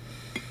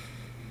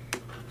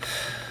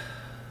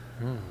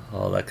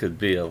 Oh, that could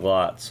be a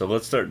lot. So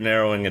let's start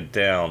narrowing it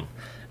down.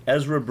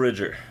 Ezra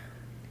Bridger.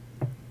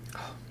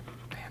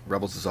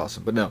 Rebels is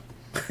awesome, but no.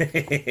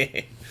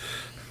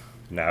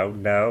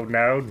 No.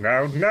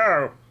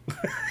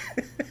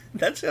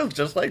 That sounds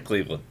just like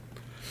Cleveland.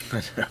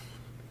 All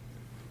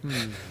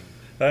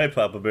right,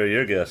 Papa Bear,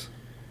 your guess.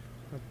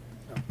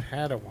 A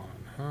Padawan,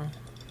 huh?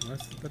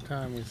 That's the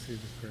time we see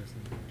this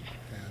person.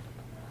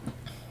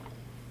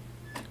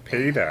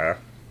 Peter,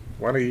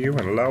 what are you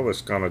and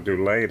Lois gonna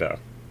do later?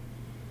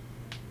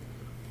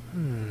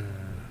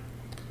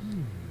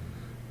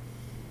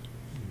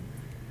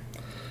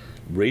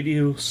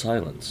 Radio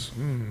silence.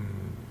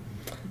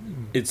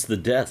 It's the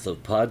death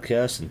of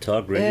podcasts and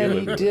talk radio.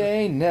 Any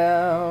day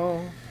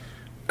now.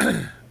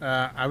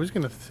 I was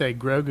going to say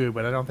Grogu,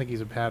 but I don't think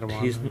he's a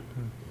Padawan. He's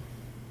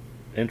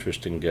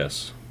interesting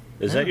guess.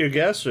 Is that your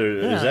guess, or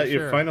is Yeah, that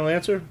your sure. final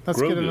answer? Let's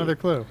Grogu. get another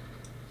clue.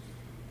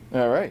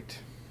 All right.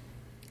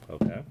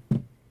 Okay.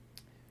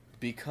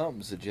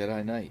 Becomes a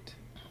Jedi Knight.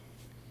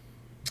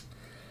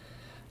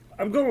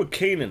 I'm going with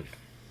Kanan.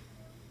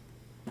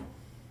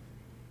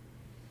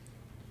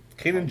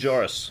 Kanan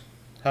Jarrus.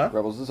 Huh?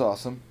 Rebels is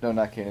awesome. No,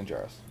 not Kanan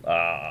Jarrus.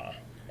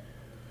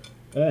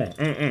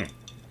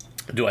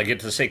 Do I get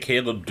to say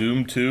Caleb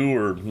Doom too,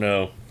 or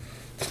no?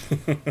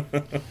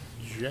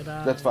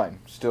 Jedi. That's fine.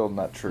 Still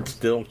not true.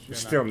 Still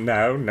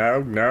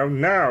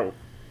no.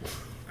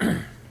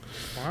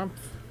 Swamp.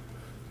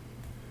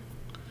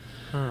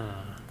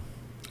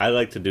 I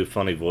like to do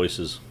funny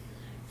voices.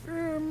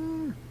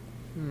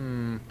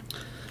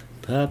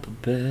 Papa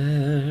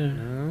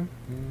Bear,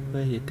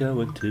 where you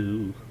going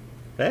to?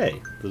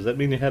 Hey, does that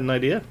mean you had an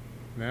idea?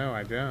 No,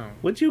 I don't.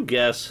 What'd you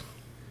guess?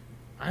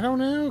 I don't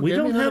know. We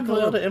Give me don't another have a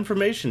clue. lot of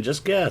information.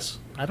 Just guess.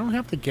 I don't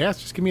have to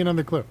guess. Just give me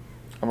another clue.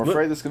 I'm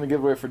afraid this is going to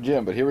give away for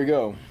Jim, but here we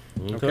go.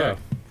 Okay.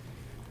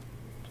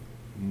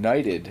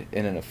 Knighted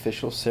in an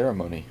official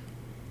ceremony.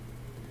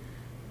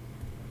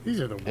 These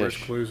are the worst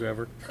Ish. clues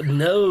ever.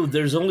 No,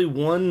 there's only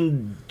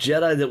one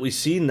Jedi that we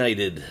see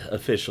knighted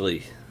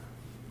officially.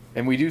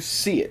 And we do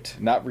see it,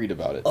 not read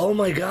about it. Oh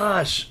my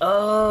gosh!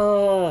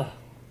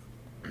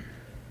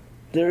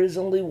 There is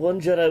only one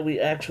Jedi we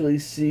actually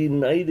see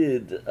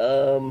knighted.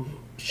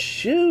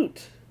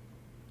 Shoot!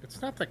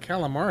 It's not the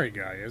calamari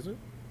guy, is it?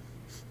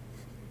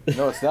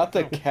 No, it's not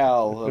the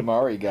Cal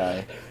Amari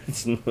guy.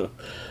 It's not.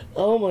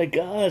 Oh my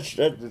gosh!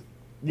 You're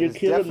It's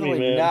killing definitely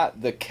me, man.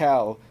 not the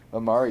Cal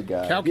Amari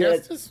guy. Cal Yeah,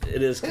 Kestis?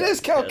 it is. It is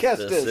Cal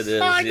Kestis. It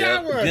is. Oh, I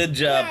Yep. got one. Good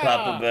job, Yeah.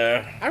 Papa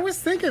Bear. I was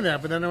thinking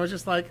that, but then I was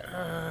just like,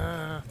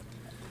 I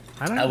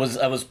don't know.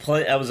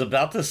 I was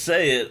about to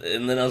say it,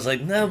 and then I was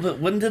like, no, but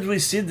when did we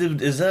see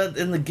is that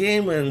in the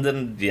game? And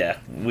then, yeah,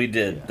 we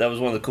did. That was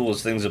one of the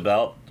coolest things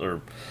about,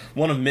 or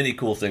one of many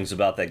cool things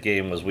about that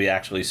game was we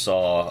actually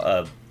saw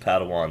a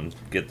Padawan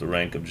get the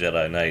rank of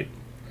Jedi Knight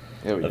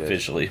Yeah, we did.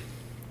 officially.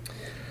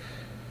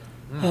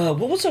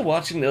 What was I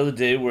watching the other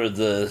day where it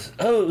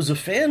was a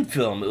fan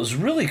film. It was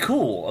really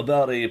cool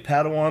about a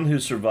Padawan who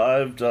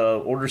survived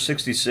Order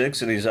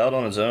 66 and he's out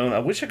on his own. I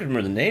wish I could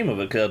remember the name of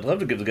it because I'd love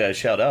to give the guy a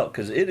shout out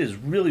because it is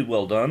really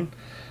well done.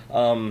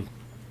 And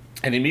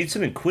he meets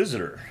an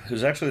Inquisitor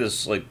who's actually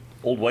this like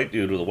old white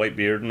dude with a white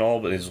beard and all,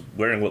 but he's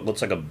wearing what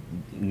looks like a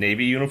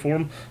Navy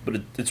uniform.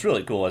 But it's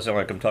really cool. I sound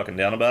like I'm talking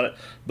down about it.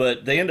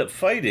 But they end up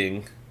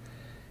fighting,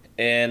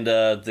 and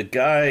the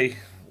guy...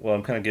 Well,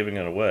 I'm kind of giving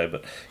it away,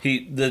 but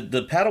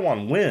the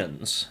Padawan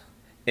wins,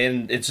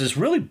 and it's this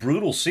really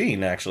brutal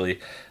scene, actually.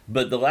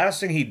 But the last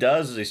thing he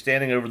does is he's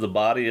standing over the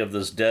body of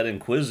this dead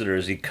Inquisitor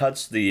as he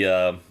cuts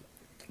the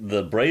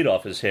braid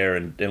off his hair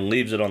and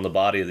leaves it on the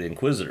body of the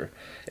Inquisitor.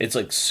 It's,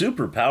 like,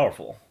 super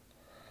powerful.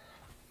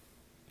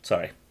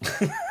 Sorry.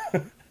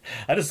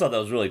 I just thought that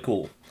was really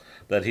cool,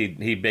 that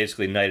he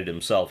basically knighted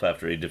himself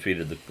after he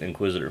defeated the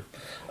Inquisitor.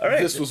 All right.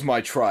 This was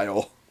my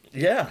trial.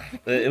 Yeah,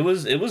 it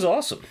was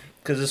awesome.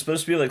 Because it's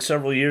supposed to be like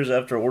several years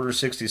after Order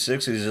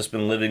 66. He's just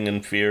been living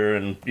in fear,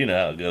 and you know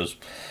how it goes.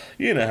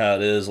 You know how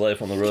it is,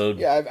 life on the road.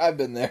 Yeah, I've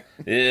been there.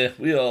 Yeah,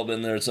 we all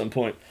been there at some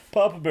point.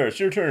 Papa Bear, it's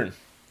your turn.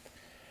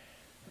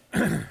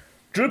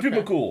 Droopy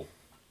McCool.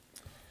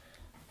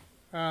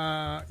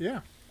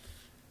 Yeah.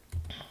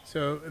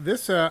 So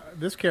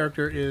this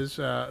character is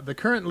the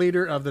current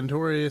leader of the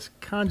notorious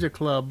Kanja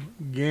Club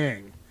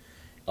gang.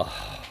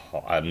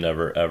 Oh, I'm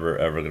never, ever,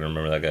 ever going to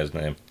remember that guy's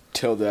name.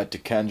 Tell that to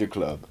Kanja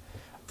Club.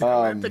 The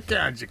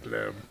Kanja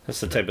Club.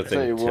 That's the type of Tell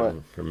thing you what.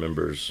 Tim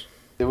remembers.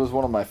 It was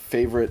one of my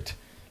favorite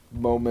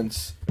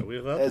moments Are we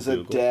allowed as to a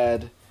Google?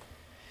 dad,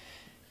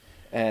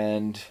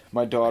 and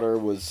my daughter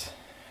was.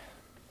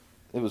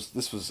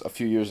 This was a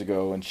few years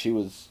ago, and she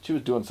was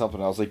doing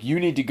something. I was like, "You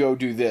need to go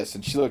do this,"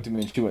 and she looked at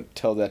me and she went,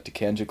 "Tell that to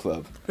Kanja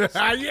Club."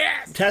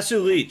 Yes.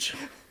 Tassu Leach.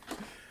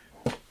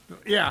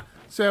 Yeah.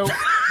 So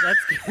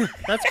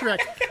that's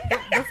correct.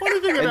 The funny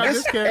thing about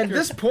this character. And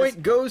this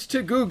point goes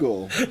to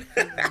Google.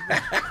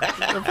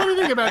 The funny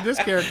thing about this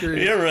character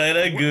is, You're right,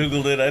 I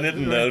Googled it. I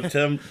didn't know.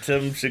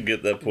 Tim should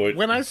get that point.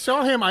 when I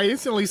saw him, I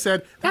instantly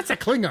said, "That's a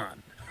Klingon,"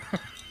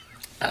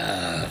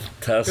 Tassu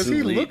because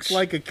he Leach. looks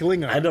like a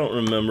Klingon. I don't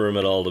remember him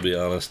at all, to be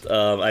honest.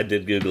 I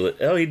did Google it.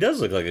 Oh, he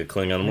does look like a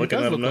Klingon. I'm He looking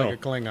does at look him now. like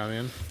a Klingon,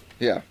 man.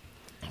 Yeah.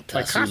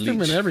 Like Tassu costume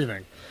Leach. and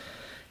everything.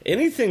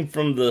 Anything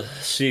from the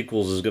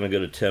sequels is going to go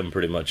to Tim,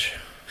 pretty much.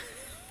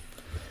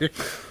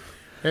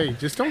 Hey,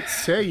 just don't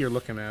say you're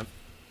looking at.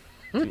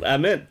 I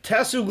meant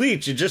Tassu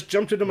Leach. It just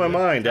jumped into my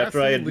mind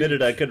after I Tassu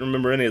admitted I couldn't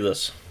remember any of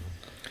this.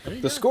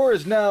 The score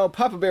is now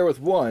Papa Bear with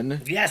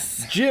 1,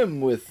 Yes!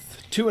 Jim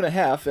with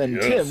 2.5, and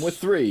Yes. Tim with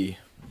 3.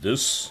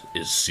 This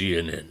is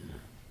CNN.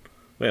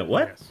 Wait,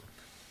 what? Yes.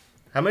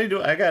 How many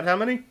do I got? How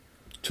many?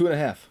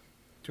 2.5.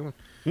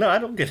 No, I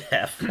don't get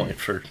half point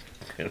for.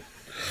 Do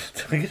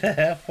I get a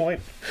half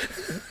point?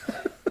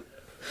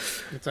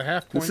 It's a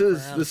half point.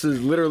 This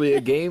is literally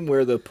a game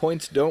where the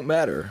points don't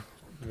matter.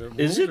 The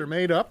Is rules it- are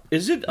made up.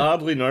 Is it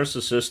oddly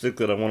narcissistic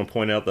that I want to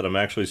point out that I'm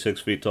actually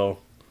 6 feet tall?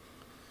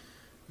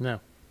 No.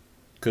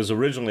 Because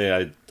originally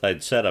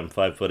I'd said I'm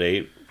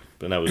 5'8",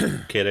 and I was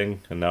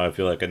kidding, and now I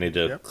feel like I need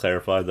to Yep.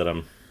 clarify that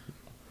I'm.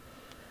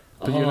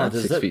 But you're not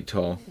does 6 that- feet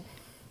tall.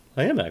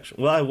 I am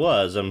actually. Well, I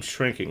was. I'm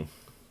shrinking.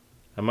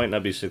 I might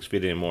not be 6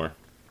 feet anymore.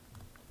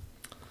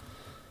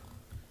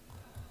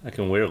 I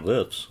can wear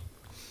lifts.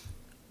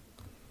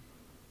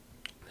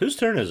 Whose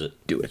turn is it?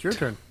 Do it. It's your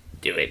turn.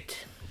 Do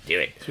it. Do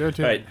it. It's your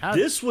turn. All right. How-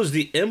 This was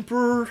the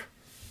Emperor.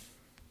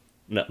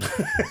 No.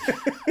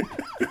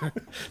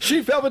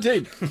 Sheep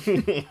Palpatine!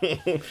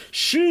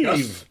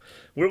 Sheev.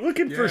 We're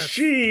looking for Yes.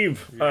 Sheev.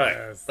 All right.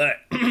 Yes. All right.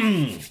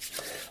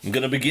 I'm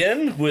going to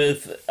begin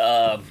with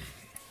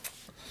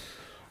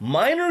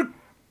minor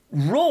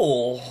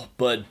role,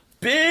 but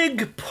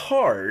big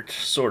part,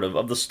 sort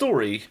of the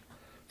story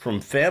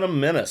from Phantom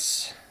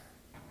Menace.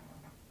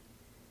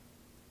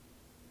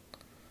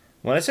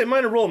 When I say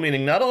minor role,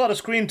 meaning not a lot of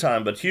screen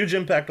time, but huge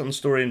impact on the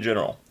story in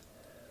general.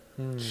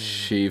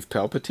 Sheep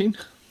Palpatine?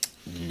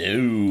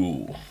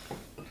 No.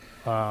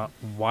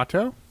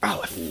 Watto?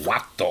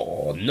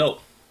 Watto. No.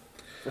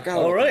 Forgot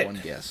All about right. one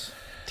guess.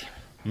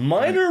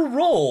 Minor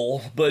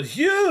role, but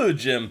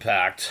huge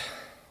impact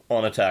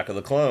on Attack of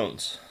the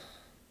Clones.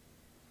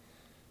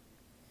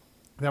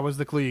 That was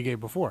the clue you gave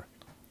before.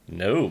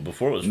 No,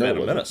 before it was No, it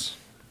Phantom wasn't.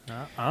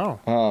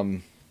 Menace.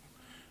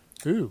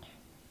 Ooh.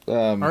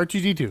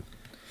 R2D2.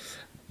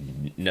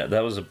 No,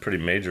 that was a pretty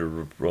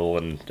major role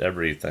in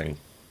everything.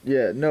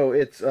 Yeah, no,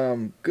 it's,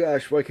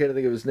 gosh, why can't I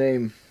think of his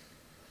name?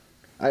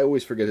 I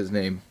always forget his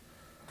name.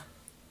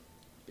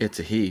 It's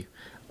a he.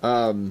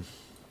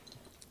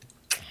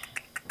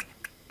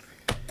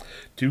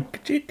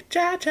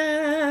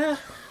 Cha-cha.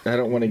 I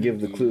don't want to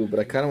give the clue, but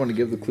I kind of want to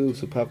give the clue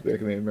so Papa Bear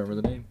can maybe remember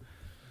the name.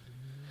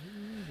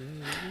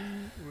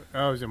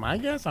 Oh, is it my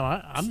guess?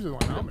 I'm just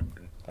one helmet.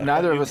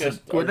 Neither of you us.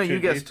 guessed Well, no, you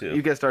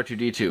R2D2. guessed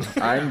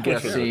R2D2. I'm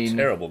That's a guessing.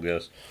 terrible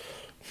guess.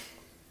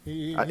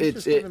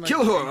 It's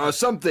Kill Her or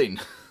something.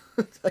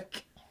 It's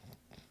like,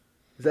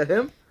 is that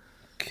him?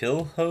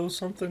 Kill Ho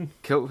something?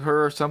 Kill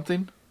Her or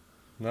something?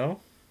 No?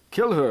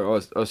 Kill Her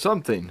or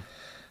something.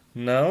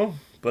 No,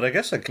 but I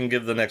guess I can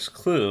give the next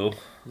clue.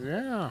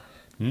 Yeah.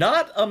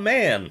 Not a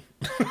man.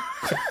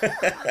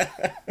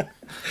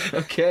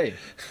 Okay.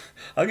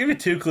 I'll give you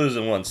 2 clues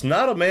at once.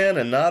 Not a man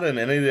and not in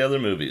any of the other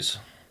movies.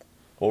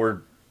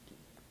 Or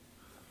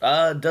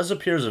does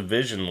appear as a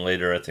vision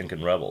later, I think,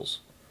 in Rebels.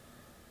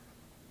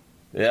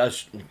 Yeah,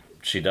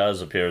 she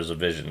does appear as a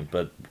vision,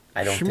 but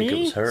I don't think it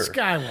was her.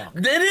 Skywalker.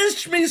 It is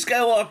Shmi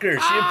Skywalker!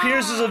 She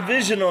appears as a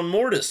vision on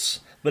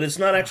Mortis, but it's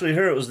not actually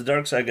her. It was the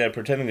dark side guy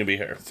pretending to be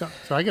her. So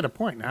I get a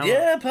point now.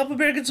 Yeah, Papa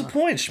Bear gets a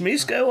point. Shmi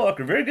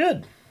Skywalker, very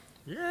good.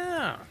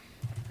 Yeah.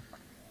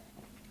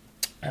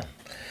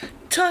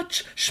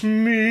 Touch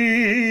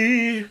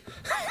Shmi.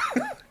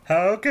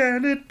 How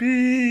can it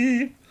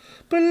be?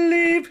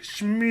 Believe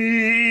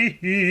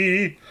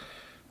Shmi.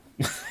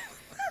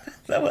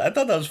 I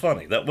thought that was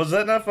funny. Was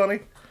that not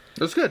funny?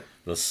 That's good.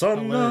 The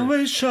sun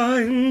always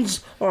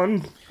shines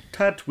on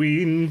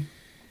Tatooine.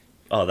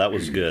 Oh, that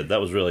was good.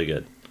 That was really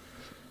good.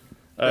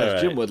 All As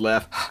right. Jim would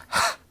laugh.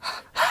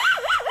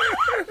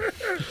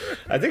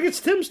 I think it's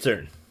Tim's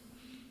turn.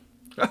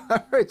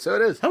 All right, so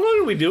it is. How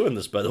long are we doing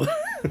this, by the way?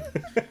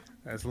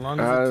 As long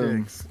as it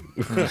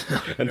takes.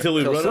 Until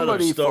we Till run out of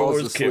somebody Star falls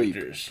Wars asleep.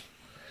 characters.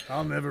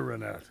 I'll never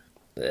run out.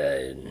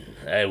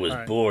 I was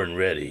right. born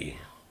ready.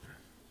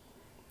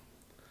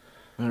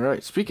 All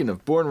right. Speaking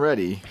of Born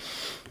Ready,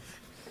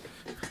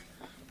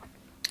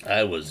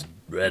 I was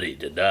ready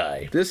to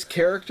die. this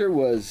character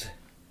was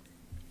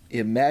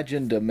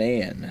imagined a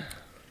man.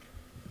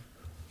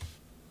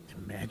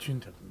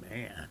 Imagined a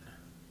man.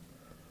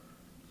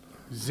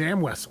 Zam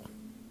Wessel.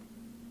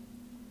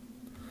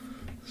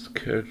 This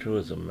character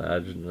was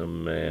imagined a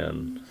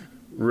man.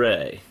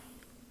 Ray.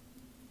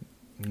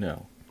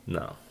 No.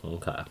 No.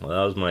 Okay. Well,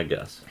 that was my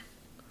guess.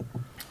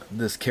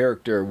 This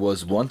character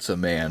was once a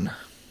man.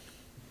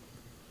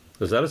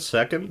 Is that a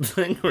second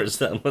thing, or is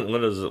that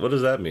what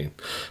does that mean?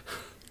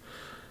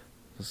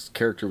 This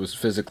character was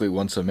physically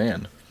once a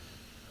man.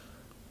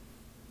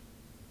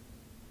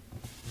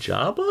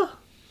 Jabba?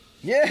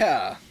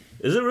 Yeah.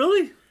 Is it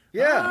really?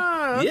 Yeah.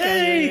 Ah, okay,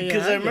 Yay! yeah,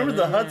 Because yeah, I remember get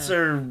the it, Hutts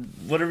are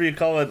whatever you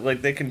call it.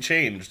 Like they can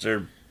change.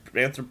 They're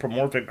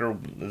anthropomorphic, or I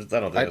don't think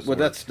that's the word.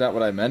 That's not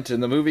what I meant.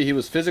 In the movie, he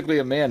was physically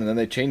a man, and then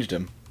they changed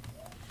him.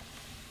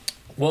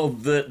 Well,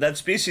 that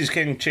species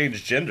can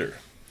change gender.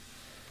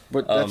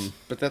 But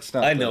that's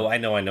not. I know.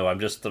 I'm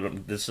just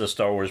this is a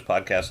Star Wars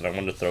podcast, and I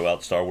wanted to throw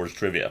out Star Wars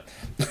trivia.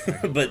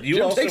 But you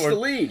Jim also takes are, the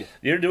lead.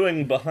 You're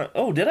doing behind.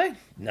 Oh, did I?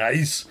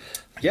 Nice.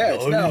 Yeah,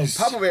 it's Nice.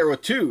 now Papa Bear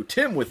with 2,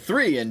 Tim with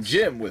 3, and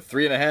Jim with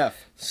 3.5.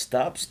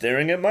 Stop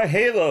staring at my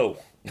halo.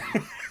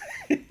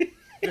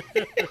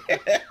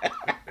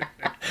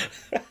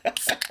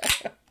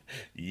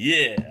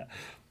 Yeah.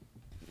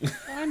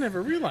 I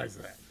never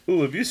realized that.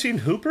 Ooh, have you seen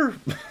Hooper?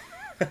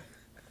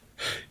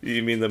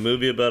 You mean the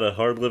movie about a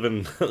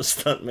hard-living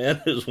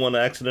stuntman who's one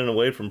accident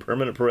away from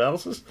permanent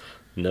paralysis?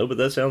 No, but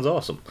that sounds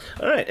awesome.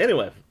 All right,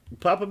 anyway,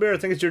 Papa Bear, I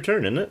think it's your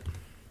turn, isn't it?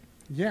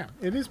 Yeah,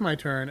 it is my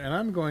turn, and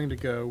I'm going to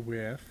go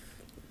with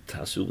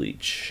Tasu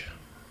Leech.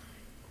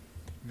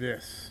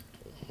 this.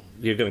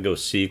 You're going to go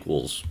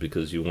sequels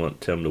because you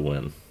want Tim to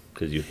win,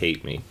 because you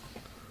hate me.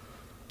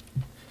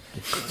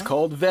 It's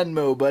called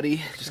Venmo,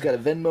 buddy. Just gotta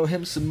Venmo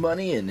him some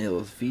money, and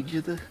he'll feed you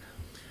the.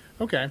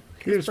 Okay.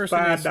 Here's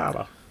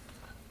 $5.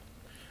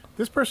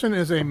 This person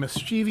is a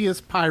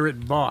mischievous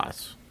pirate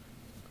boss.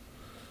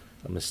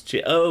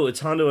 Oh,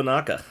 it's Hondo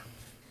Anaka.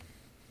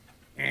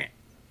 Eh.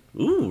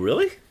 Ooh,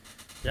 really?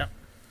 Yep.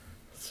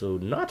 So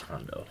not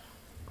Hondo.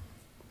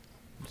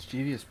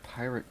 Mischievous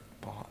pirate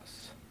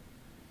boss.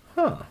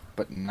 Huh.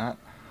 But not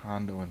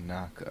Hondo and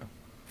Naka.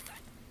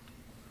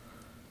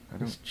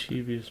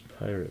 Mischievous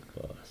pirate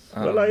boss.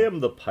 Well, I am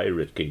the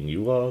Pirate King.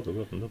 You are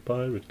the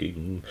Pirate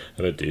King.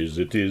 And it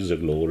is a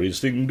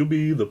glorious thing to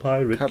be the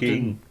Pirate Captain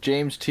King.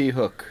 James T.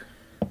 Hook.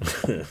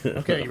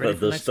 Okay, you ready for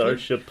the next clue?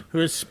 starship. Who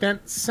has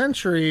spent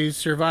centuries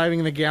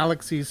surviving the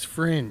galaxy's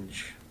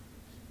fringe.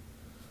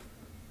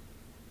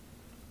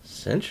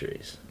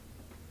 Centuries.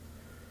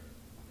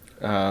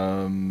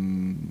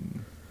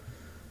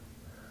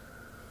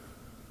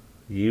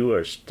 You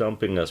are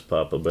stumping us,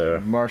 Papa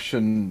Bear.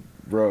 Martian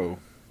Rowe.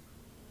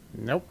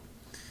 Nope.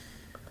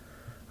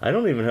 I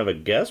don't even have a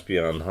guess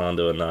beyond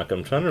Hondo Anaka.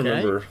 I'm trying to Okay.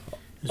 remember.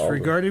 Is all the-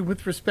 regarded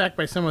with respect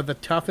by some of the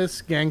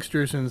toughest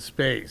gangsters in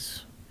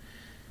space.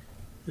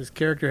 This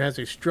character has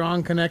a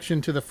strong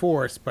connection to the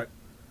Force, but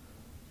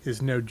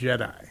is no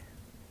Jedi.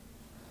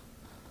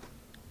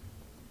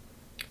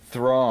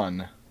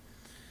 Thrawn.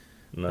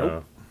 No.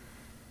 Nope.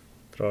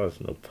 Thrawn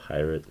is no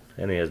pirate,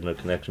 and he has no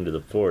connection to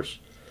the Force.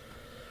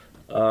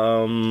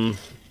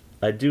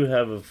 I do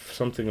have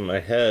something in my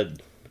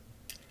head.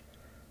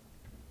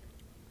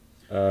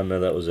 No,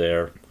 that was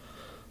air.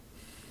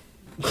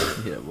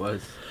 Yeah, it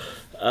was.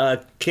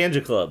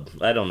 Kanja Club.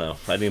 I don't know.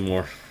 I need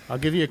more. I'll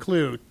give you a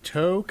clue.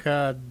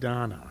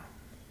 Tokadana.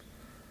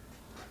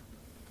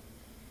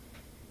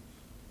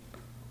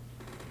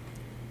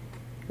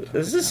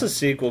 Is this a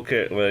sequel?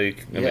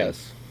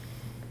 Yes.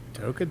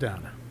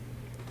 Tokadana.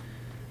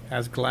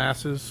 Has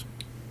glasses.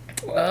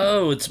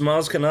 Oh, it's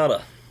Maz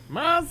Kanata.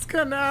 Maz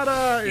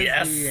Kanata is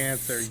Yes. the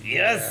answer.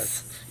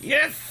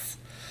 Yes.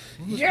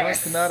 Who was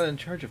Yes! Maz Kanata in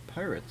charge of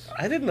pirates?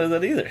 I didn't know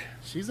that either.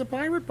 She's a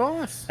pirate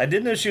boss. I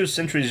didn't know she was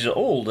centuries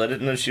old. I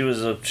didn't know she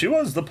was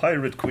the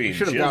pirate queen. You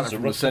should have She gotten is it a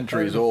from the Russian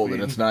centuries pirate old,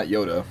 queen. and it's not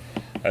Yoda.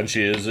 And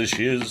she is as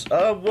she is.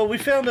 Well, we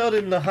found out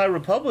in the High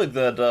Republic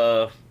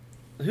that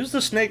who's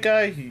the snake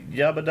guy?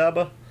 Yabba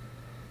Dabba.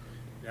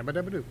 Yabba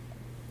dabba doo.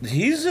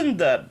 He's in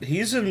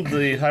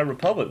the High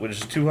Republic, which is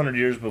 200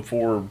 years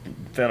before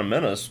Phantom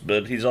Menace,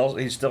 but he's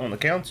still in the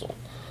council.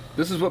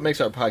 This is what makes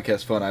our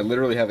podcast fun. I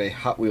literally have a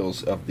Hot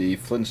Wheels of the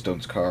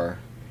Flintstones car.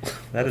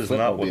 That is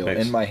not what Flintmobile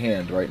makes. in my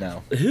hand right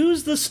now.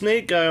 Who's the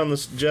snake guy on the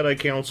Jedi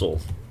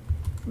Council?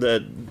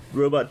 That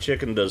Robot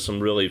Chicken does some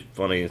really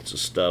funny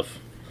stuff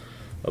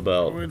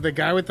about. The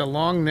guy with the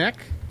long neck?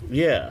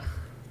 Yeah.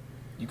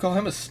 You call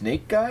him a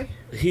snake guy?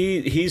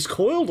 He's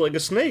coiled like a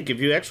snake. If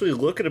you actually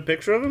look at a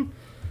picture of him,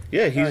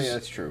 yeah, he's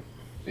that's true.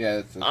 Yeah,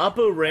 that's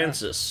Oppo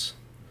Rancis.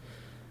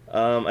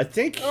 I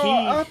think he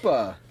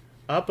Appa.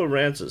 Oppo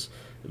Rancis.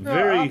 No,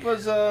 Very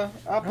Appa's Oh,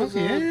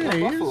 yeah, a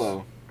he is.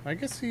 buffalo. I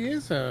guess he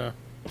is a...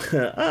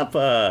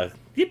 Appa.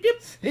 Yip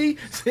yip. See,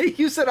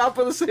 you said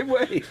Appa the same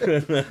way.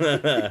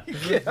 You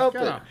can't help it.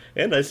 Got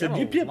And I said a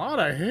yip yip. lot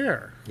of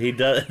hair. He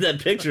does. That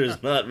picture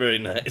is not very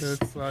nice.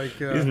 It's like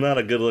He's not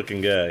a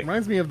good-looking guy.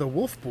 reminds me of the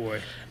Wolf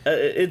Boy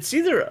It's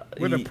either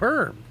with a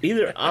perm.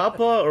 either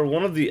Appa or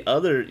one of the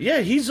other. Yeah,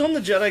 he's on the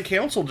Jedi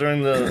Council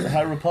during the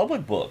High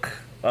Republic book.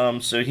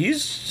 So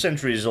he's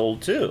centuries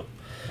old too.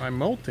 I'm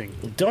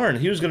molting. Darn,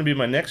 he was going to be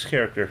my next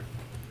character.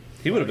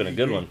 He would have been a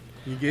good one.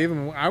 You gave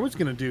him. I was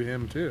gonna do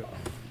him too.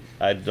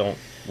 I don't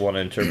want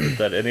to interpret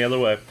that any other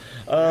way.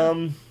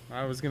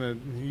 I was gonna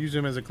use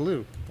him as a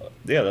clue.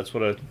 Yeah, that's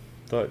what I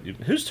thought.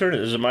 Whose turn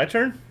is it? My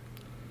turn?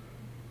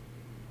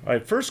 All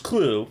right, first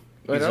clue.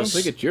 Wait, I don't He's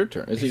think it's your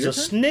turn. Is it He's your a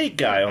turn? snake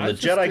guy on I the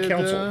just Jedi did,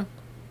 Council.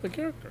 the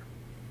character.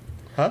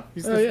 Huh?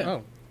 He's Oh, the, yeah.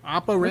 Oh,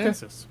 Appa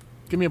Rancis.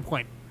 Give me a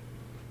point.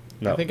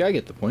 No. I think I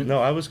get the point. No,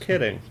 I was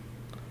kidding.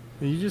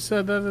 You just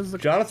said that as the.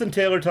 Jonathan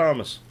Taylor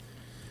Thomas.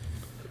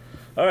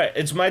 All right,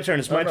 it's my turn.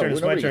 It's my turn.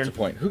 It's my Nobody turn. gets a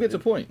point. Who gets a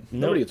point?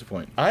 No. Nobody gets a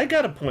point. I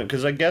got a point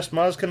because I guessed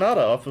Maz Kanata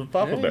off of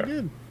Papa Yeah, Bear. you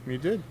did. You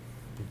did.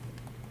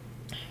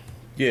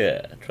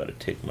 Yeah, try to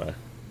take my.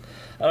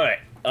 All right.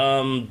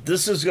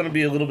 This is going to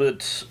be a little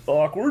bit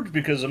awkward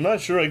because I'm not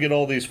sure I get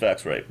all these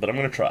facts right, but I'm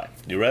going to try.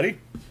 You ready?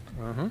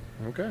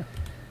 Okay.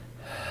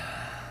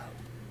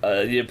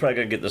 You're probably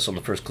going to get this on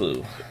the first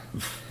clue.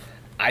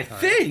 I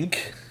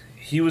think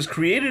he was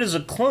created as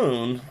a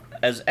clone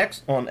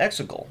on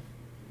Exegol.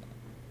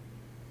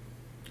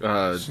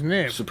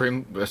 Snip.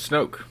 Supreme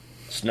Snoke.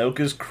 Snoke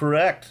is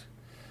correct.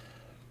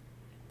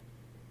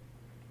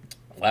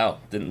 Wow,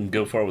 didn't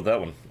go far with that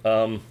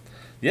one.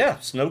 Yeah,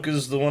 Snoke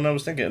is the one I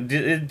was thinking.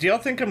 Do y'all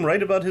think I'm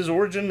right about his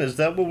origin? Is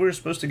that what we're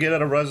supposed to get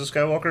out of Rise of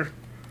Skywalker?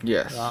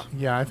 Yes.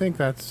 Yeah, I think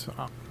that's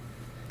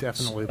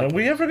definitely. Are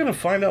we ever going to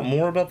find out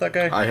more about that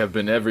guy? I have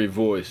been every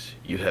voice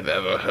you have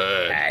ever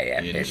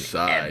heard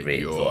inside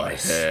your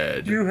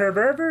head. You have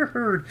ever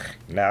heard?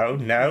 No.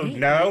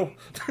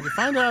 You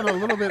find out a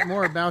little bit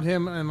more about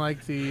him in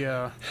like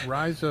the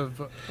Rise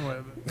of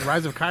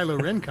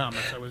Kylo Ren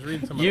comics. I was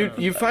reading some. of those.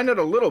 You find out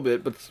a little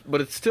bit, but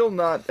it's still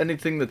not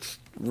anything that's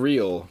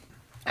real.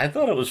 I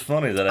thought it was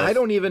funny that I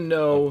don't even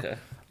know, Okay.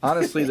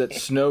 honestly, that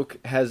Snoke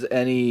has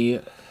any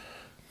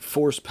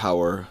force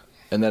power,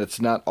 and that it's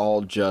not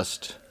all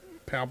just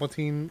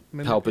Palpatine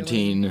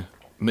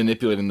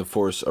manipulating the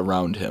force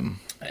around him.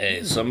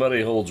 Hey,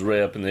 somebody holds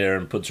Rey up in the air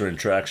and puts her in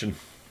traction.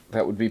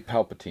 That would be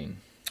Palpatine.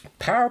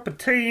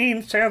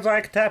 Palpatine sounds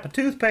like a type of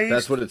toothpaste.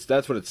 That's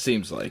what it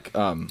seems like.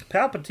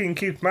 Palpatine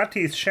keeps my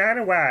teeth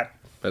shiny white.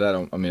 But I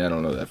don't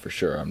know that for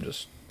sure. I'm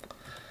just.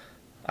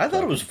 I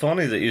thought it was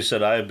funny that you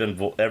said I have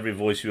been every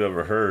voice you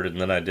ever heard, and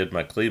then I did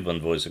my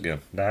Cleveland voice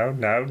again. No.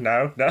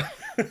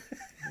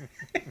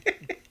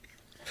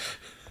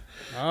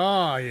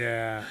 Oh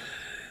yeah.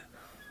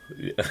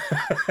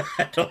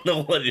 I don't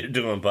know what you're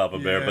doing, Papa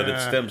Bear, but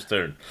it's Yeah. Tim's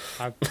turn.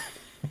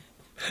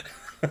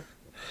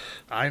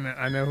 I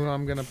know who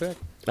I'm gonna pick.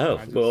 Oh,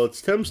 well,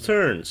 it's Tim's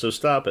turn, so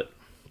stop it.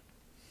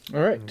 All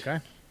right. Okay.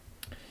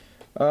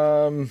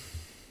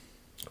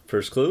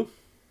 First clue?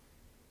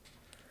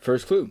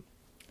 First clue.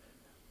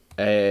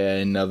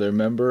 Another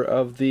member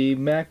of the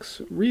Max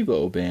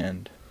Rebo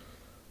band.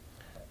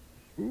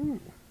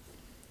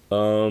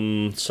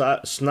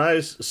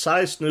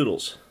 Size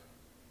Noodles.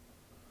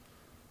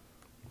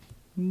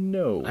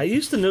 No. I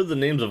used to know the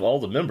names of all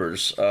the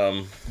members,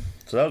 so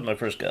that was my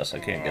first guess. I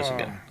can't guess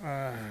again.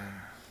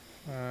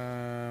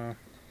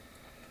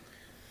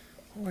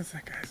 What was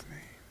that guy's name?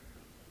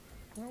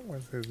 What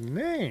was his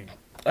name?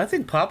 I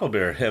think Papa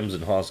Bear hems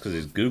and haws because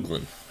he's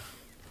Googling.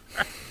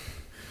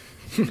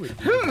 Who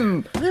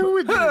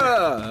would do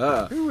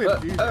that? Who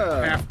would do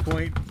that? Half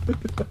point.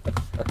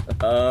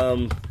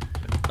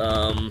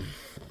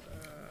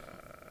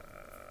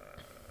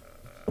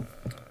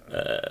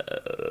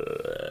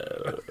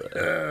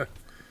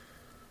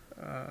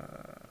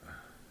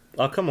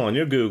 Oh, come on,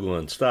 you're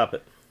Googling. Stop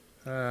it.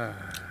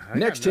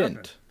 Next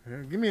hint.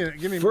 Give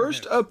me.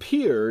 First more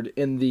appeared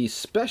in the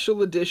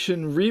special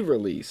edition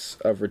re-release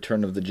of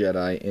Return of the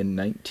Jedi in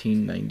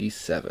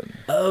 1997.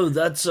 Oh,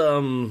 that's,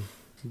 hints.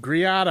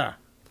 Griata.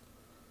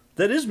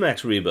 that is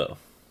Max Rebo.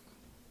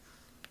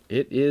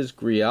 It is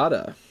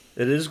Griata,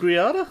 It is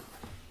Griata?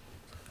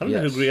 I don't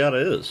know Yes. who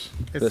Griata is.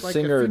 It's the like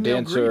singer, a female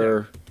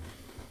dancer.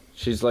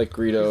 She's like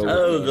Greedo.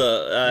 Oh,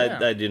 Yeah.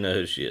 I do know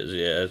who she is.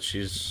 Yeah,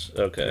 she's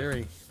okay.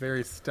 Very,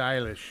 very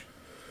stylish.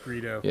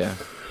 Greedo. Yeah.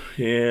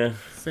 Yeah.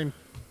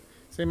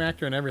 Same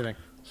actor and everything.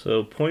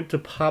 So point to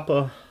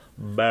Papa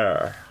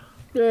Bear.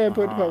 Yeah,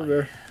 put the Papa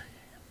Bear.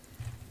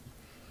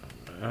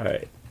 All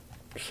right.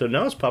 So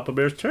now it's Papa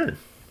Bear's turn.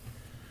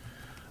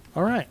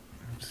 All right.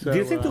 So, Do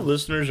you think the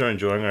listeners are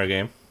enjoying our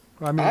game?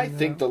 I mean, I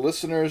think the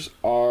listeners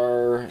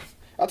are.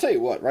 I'll tell you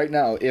what. Right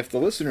now, if the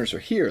listeners are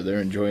here, they're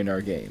enjoying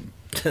our game.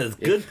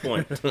 Good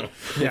point.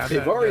 yeah, If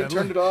they've already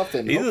turned it off,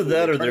 then Either hopefully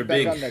that they or turn they're it back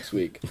being- on next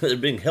week. They're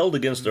being held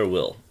against their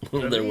will.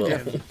 Their will.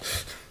 Yeah.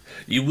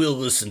 You will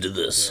listen to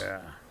this.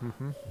 Yeah.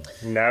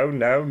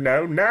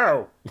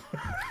 No.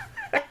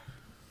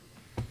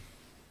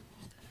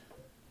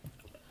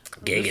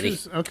 This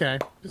is, okay.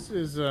 This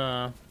is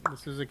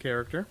This is a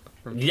character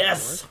from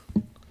Yes. Star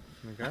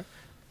Wars. Okay.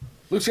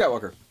 Luke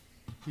Skywalker.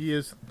 He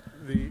is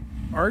the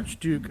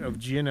Archduke of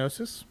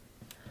Geonosis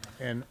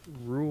and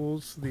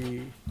rules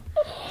the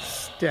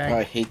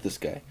I hate this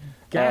guy.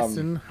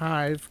 Gasson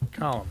Hive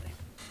colony.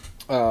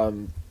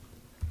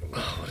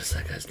 What is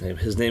that guy's name?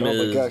 His name Oh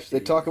is. my gosh, they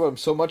talk about him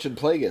so much in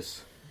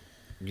Plagueis.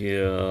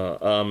 Yeah.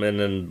 And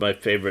then my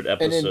favorite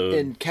And episode.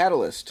 in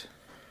Catalyst.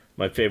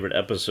 My favorite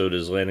episode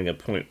is Landing at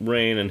Point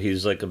Rain, and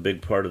he's like a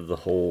big part of the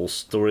whole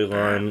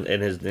storyline.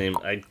 And his name,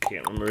 I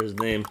can't remember his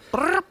name.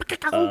 I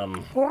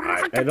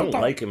don't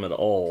like him at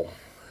all.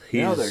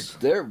 No,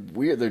 they're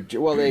weird.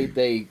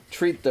 They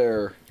treat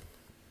the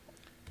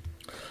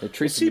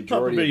See,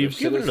 Papa majority Bear, of you've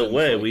their given it citizens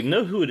away. like, We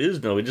know who it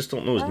is now. We just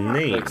don't know his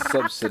name. like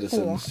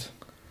sub-citizens.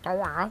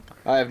 I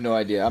have no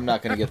idea. I'm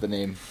not going to get the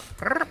name.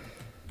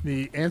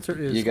 The answer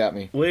is You got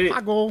me. Wait.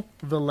 Poggle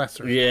the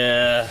Lesser.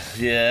 Yeah.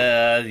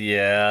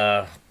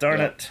 Darn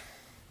it.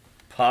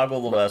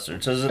 Poggle the Lesser.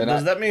 Does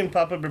that mean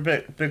Papa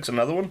Bear picks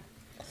another one?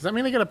 Does that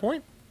mean they get a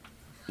point?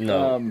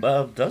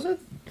 No. Does it?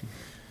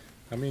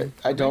 I mean,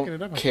 I I'm making it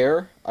don't up.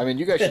 care. I mean,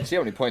 you guys should see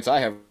how many points I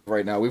have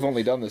right now. We've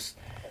only done this.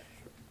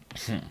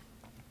 We've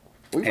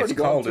It's already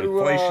gone called through.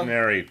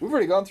 inflationary. We've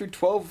already gone through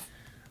 12.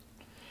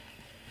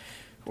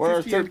 We're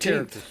on 58 13th.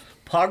 characters.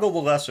 Poggle the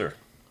Lesser.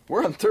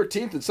 We're on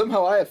 13th, and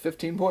somehow I have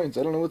 15 points.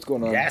 I don't know what's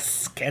going on.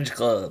 Yes, Catch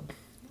Club.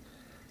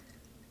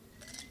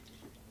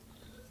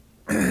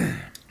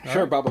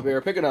 Sure, Papa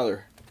Bear, pick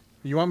another.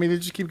 You want me to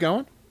just keep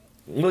going?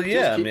 Well,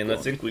 yeah, I keep mean, I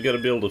going. think we got to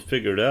be able to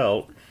figure it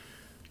out.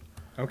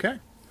 Okay.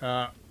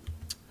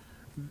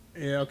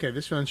 Okay,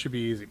 this one should be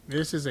easy.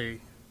 This is a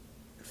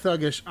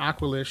thuggish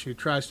Aqualish who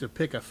tries to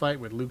pick a fight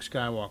with Luke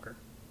Skywalker.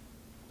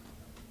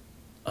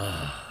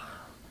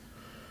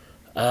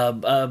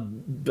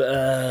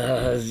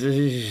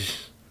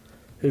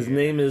 His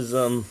name is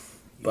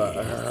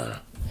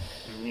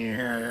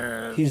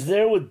he's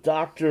there with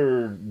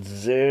Dr.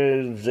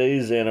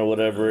 Zazan or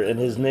whatever, and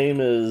his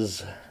name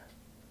is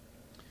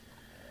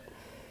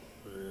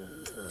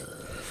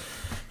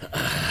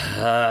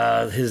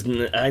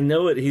I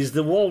know it. He's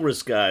the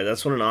walrus guy.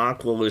 That's what an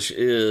Aqualish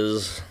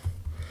is.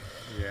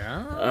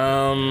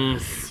 Yeah.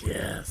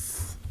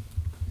 Yes.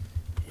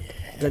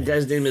 That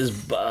guy's name is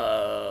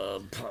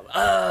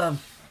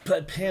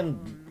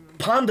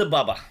Panda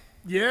Baba.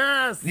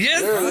 Yes.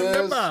 Yes. There it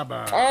Panda is.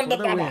 Baba. Panda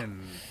for the Baba. win.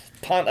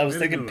 I was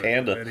Very thinking good,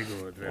 Panda. Very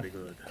good. Very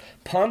good.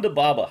 Panda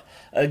Baba.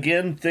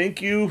 Again,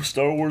 thank you,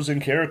 Star Wars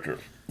in character.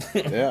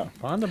 Yeah.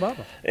 Panda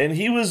Baba. And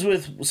he was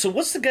with. So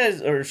what's the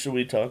guy's? Or should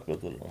we talk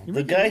about that at all?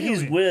 The guy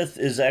he's with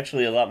is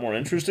actually a lot more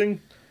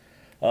interesting.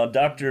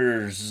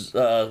 Doctor.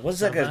 What's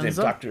that guy's name? Avanza?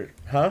 Doctor.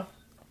 Huh?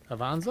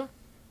 Avanza?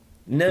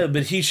 No,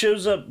 but he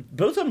shows up.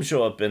 Both of them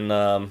show up in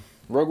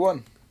Rogue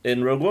One.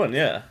 Rogue One.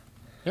 Yeah.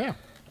 Yeah.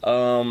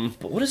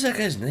 But what is that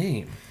guy's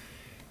name?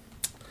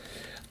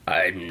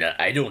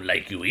 I don't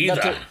like you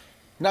either.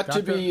 Not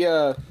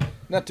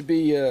to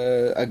be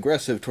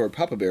aggressive toward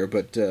Papa Bear,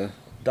 but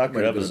Dr.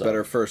 might have been a Evazan.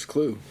 better first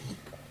clue.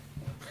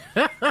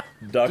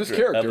 Dr. This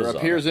character Evazan.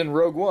 appears in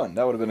Rogue One.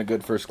 That would have been a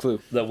good first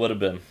clue. That would have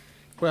been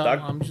Well,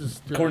 Doc- I'm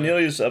just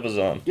Cornelius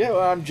Evazan. Yeah,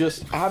 well, I'm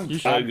just. You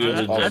should, I agree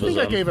with I think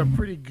I Evazan. gave a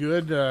pretty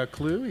good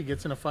clue. He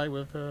gets in a fight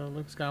with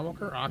Luke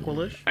Skywalker,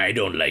 Aqualish. I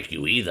don't like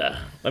you either.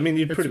 I mean,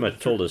 you pretty much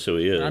told us who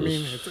he is. I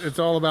mean, it's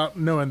all about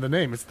knowing the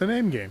name. It's the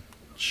name game.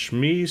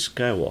 Shmi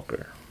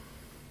Skywalker.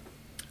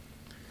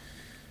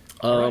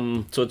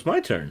 So it's my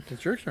turn.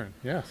 It's your turn.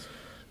 Yes.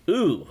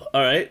 Ooh,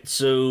 all right.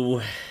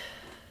 So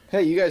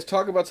Hey, you guys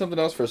talk about something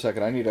else for a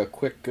second. I need a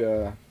quick.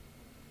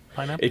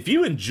 Pineapple. if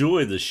you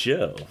enjoy the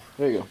show,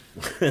 There you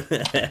go.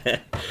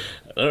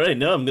 all right,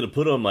 now I'm going to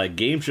put on my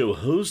game show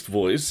host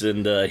voice,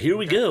 and here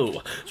we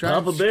go. Try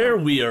Papa and Bear,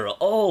 we are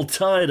all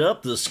tied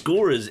up. The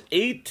score is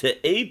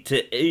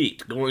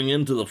 8-8 going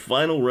into the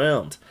final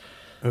round.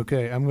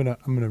 Okay, I'm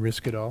gonna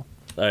risk it all.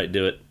 All right,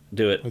 do it.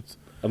 Let's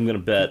I'm going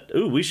to bet.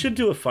 Ooh, we should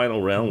do a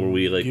final round where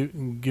we like.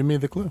 give me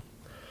the clue.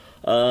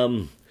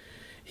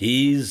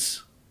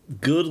 He's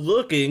good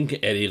looking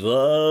and he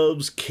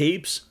loves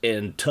capes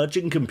and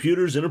touching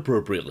computers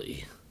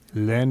inappropriately.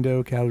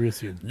 Lando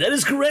Calrissian. That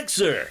is correct,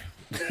 sir.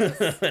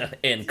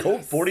 And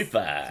Colt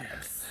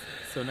 45.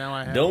 So now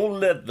I have. Don't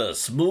let the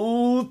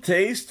smooth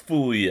taste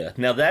fool you.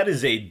 Now that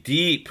is a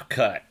deep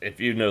cut, if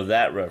you know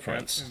that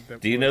reference. That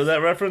Do you know that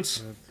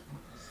reference?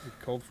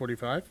 Cold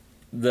 45.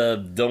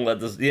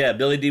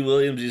 Billy D.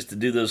 Williams used to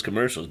do those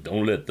commercials.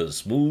 Don't let the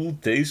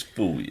smooth taste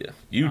fool you.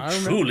 You I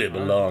remember- truly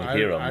belong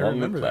here I among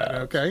the remember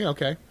that. clouds.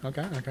 Okay.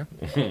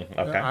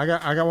 Okay. I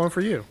got one for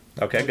you.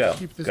 Okay, go.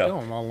 Keep this Go.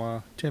 going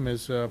while Tim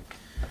is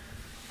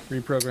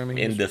reprogramming.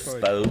 his voice.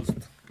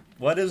 Indisposed.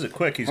 What is it?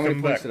 Quick, he's How many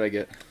coming points back. did I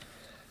get?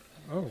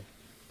 Oh,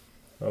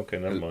 Okay,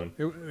 never mind.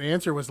 the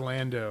answer was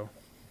Lando.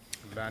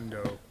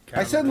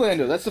 I said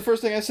Lando. That's the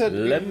first thing I said.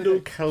 Lando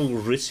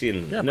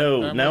Calrissian. Yeah,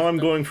 No, but, now I'm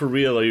going for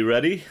real. Are you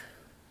ready?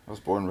 I was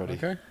born ready.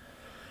 Okay.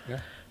 Yeah.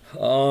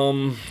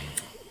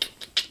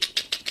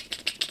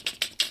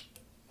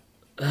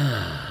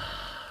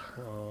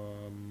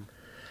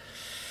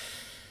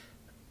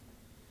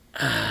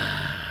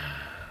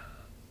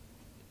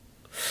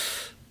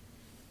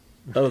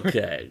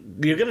 Okay,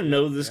 you're gonna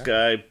know this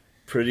guy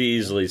pretty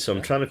easily, so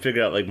I'm trying to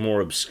figure out like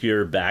more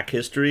obscure back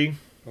history.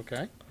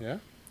 Okay. Yeah.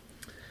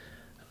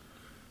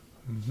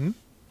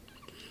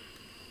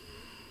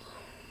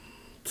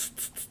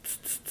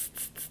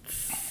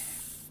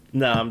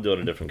 No, I'm doing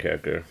a different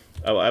character.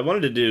 Oh, I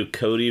wanted to do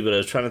Cody, but I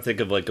was trying to think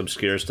of like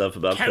obscure stuff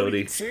about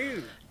Cody.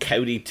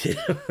 Cody too.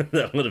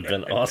 That would have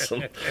been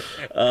awesome.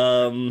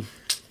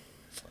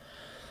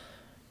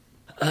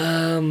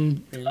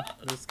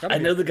 I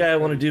know the guy I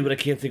want to do, but I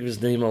can't think of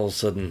his name all of a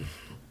sudden.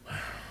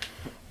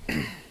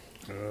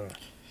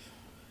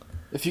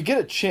 If you get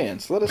a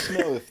chance, let us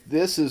know if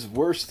this is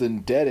worse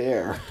than Dead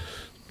Air.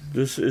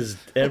 This is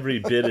every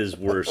bit as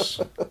worse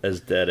as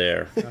Dead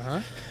Air.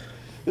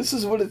 This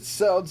is what it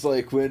sounds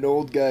like when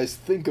old guys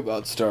think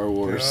about Star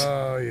Wars.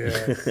 Oh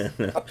yes.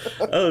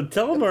 Oh,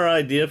 tell them our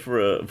idea for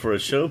a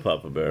show,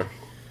 Papa Bear.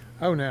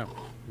 Oh no.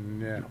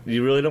 No.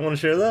 You really don't want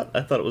to share that? I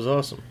thought it was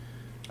awesome.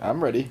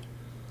 I'm ready.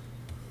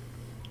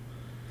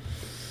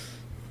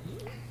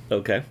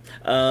 Okay.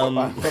 I'm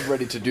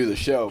ready to do the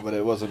show, but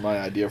it wasn't my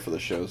idea for the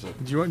show. So.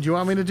 Do you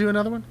want me to do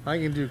another one? I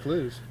can do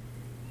clues.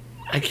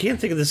 I can't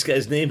think of this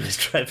guy's name. It's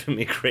driving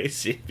me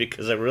crazy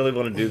because I really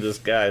want to do this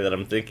guy that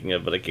I'm thinking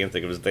of, but I can't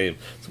think of his name,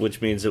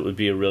 which means it would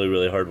be a really,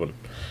 really hard one.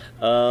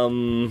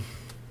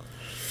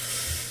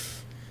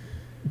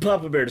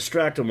 Papa Bear,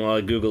 distract him while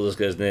I Google this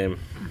guy's name.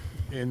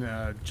 In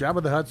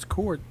Jabba the Hutt's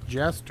court,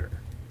 Jester.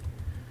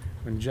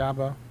 When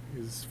Jabba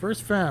is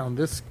first found,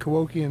 this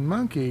Kowokian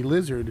monkey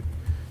lizard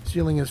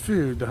stealing his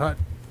food, the Hutt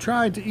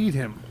tried to eat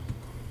him,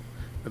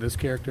 but this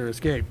character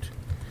escaped.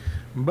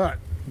 But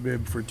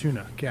Bib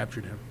Fortuna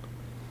captured him.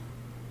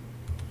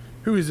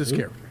 Who is this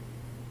character?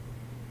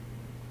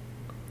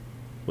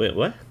 Wait,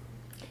 what?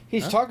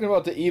 He's talking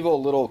about the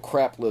evil little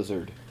crap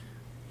lizard.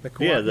 The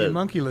Kowokian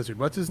monkey lizard.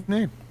 What's his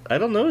name? I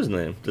don't know his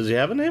name. Does he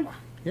have a name?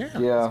 Yeah,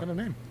 Yeah. he's got a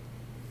name.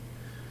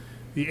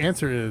 The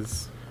answer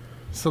is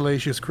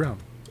Salacious Crumb.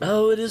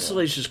 Oh, it is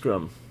Salacious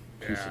Crumb.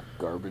 Piece of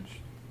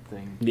garbage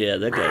thing. Yeah,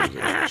 that guy was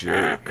a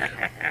jerk.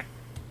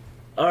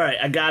 All right,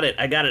 I got it.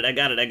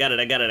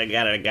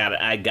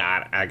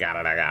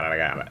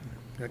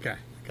 Okay.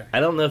 I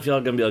don't know if y'all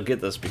are going to be able to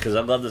get this because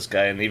I love this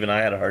guy, and even I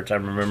had a hard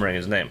time remembering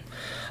his name.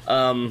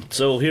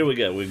 So here we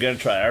go. We're going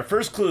to try. Our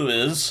first clue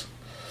is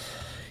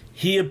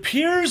he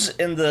appears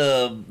in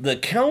the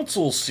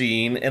council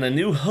scene in A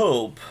New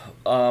Hope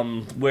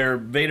where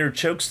Vader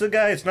chokes the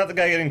guy. It's not the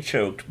guy getting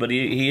choked, but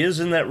he is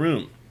in that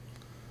room.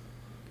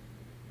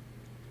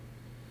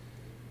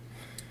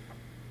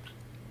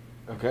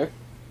 Okay.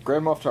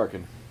 Grand Moff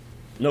Tarkin.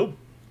 Nope.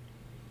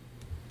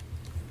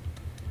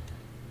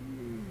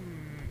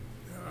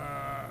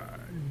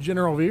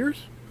 General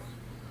Veers?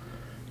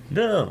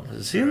 No.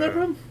 Is he in that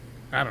room?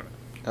 I don't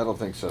know. I don't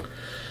think so.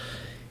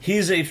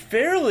 He's a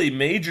fairly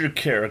major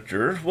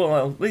character.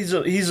 Well, he's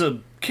a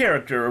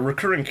character, a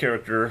recurring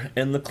character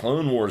in the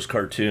Clone Wars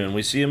cartoon.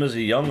 We see him as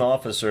a young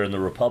officer in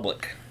the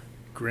Republic.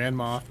 Grand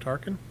Moff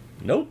Tarkin?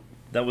 Nope.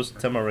 That was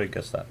Tim already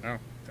guessed that. No,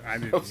 I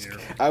didn't hear.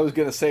 I was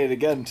going to say it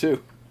again,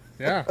 too.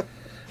 Yeah.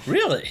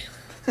 Really?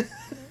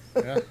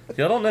 Yeah.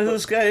 Y'all don't know who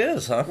this guy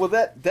is, huh? Well,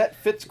 that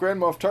fits Grand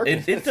Moff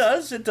Tarkin. It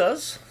does. It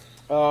does.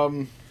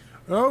 Oh,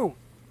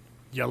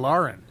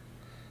 Yularen.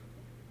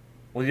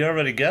 Well, you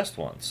already guessed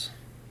once.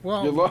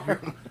 Well,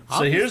 Yularen.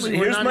 So here's obviously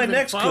we're not my even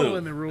next clue.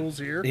 following the rules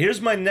here. Here's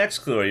my next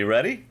clue. Are you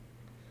ready?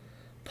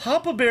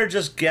 Papa Bear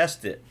just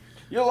guessed it.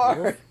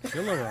 Yularen.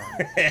 Yularen.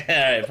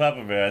 All right,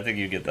 Papa Bear, I think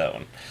you get that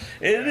one.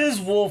 It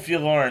is Wolf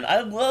Yularen. I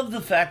love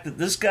the fact that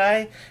this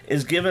guy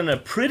is given a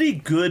pretty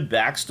good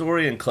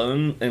backstory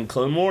in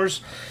Clone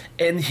Wars,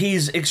 and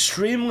he's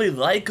extremely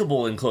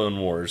likable in Clone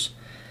Wars.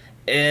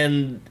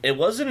 And it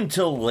wasn't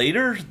until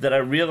later that I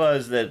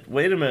realized that,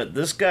 wait a minute,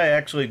 this guy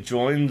actually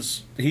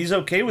joins, he's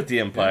okay with the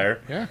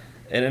Empire. Yeah.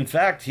 And in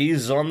fact,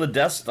 he's on the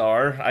Death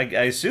Star. I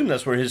assume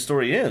that's where his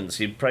story ends.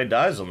 He probably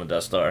dies on the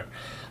Death Star.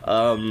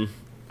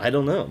 I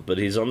don't know, but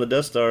he's on the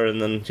Death Star,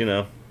 and then,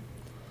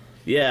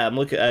 yeah, I'm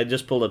looking. I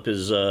just pulled up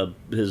his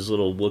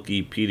little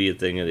Wikipedia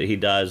thing, and he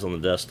dies on the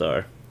Death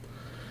Star.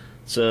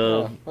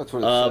 So, that's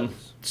what it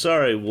says.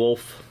 Sorry,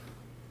 Wolf.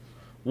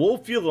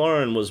 Wolf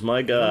Yularen was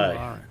my guy,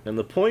 Yularen. and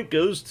the point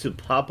goes to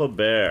Papa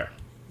Bear.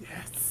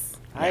 Yes.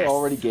 I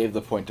already gave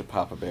the point to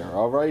Papa Bear,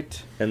 all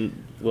right?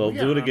 And, well,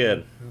 Yeah, do it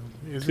again.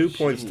 Is 2 it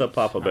points to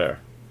Papa Bear.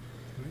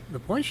 The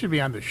point should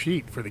be on the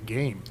sheet for the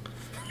game,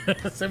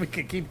 so we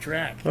can keep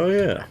track. Oh,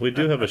 yeah, we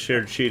do have a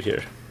shared sheet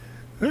here.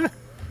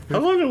 How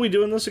long are we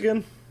doing this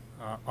again?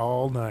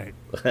 All night.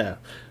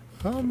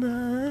 All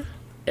night.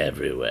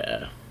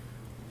 Everywhere.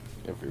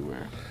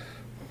 Everywhere.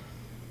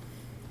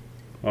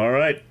 All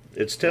right,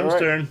 it's Tim's All right.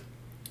 turn.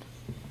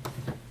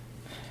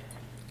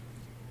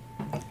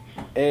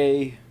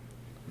 A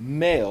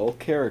male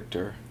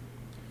character.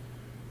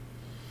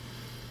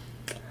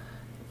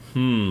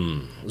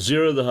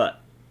 Zero the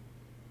Hutt.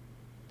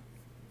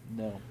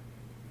 No.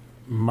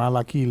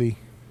 Malakili.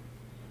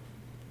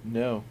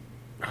 No.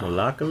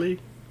 Malakali?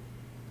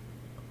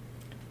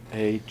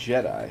 A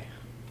Jedi.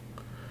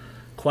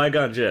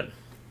 Qui-Gon Jinn.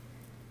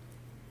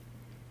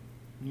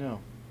 No.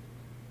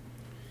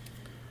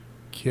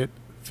 Kit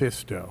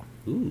Fisto.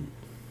 Ooh.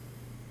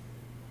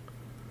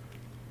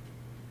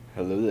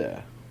 Hello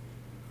there.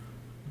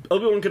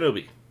 Obi-Wan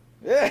Kenobi.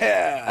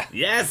 Yeah.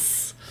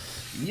 Yes!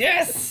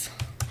 Yes!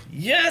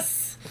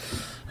 Yes!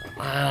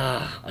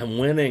 Ah, I'm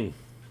winning.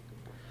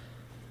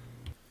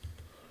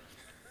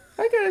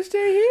 I gotta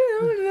stay here.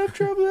 I'm in enough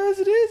trouble as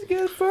it is.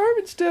 Get farm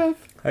and stuff.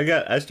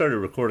 I started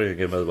recording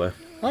again, by the way.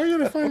 I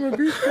gotta find my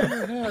beast in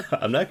my hat.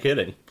 I'm not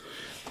kidding.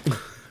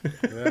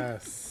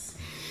 Yes.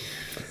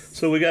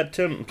 So we got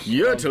Tim.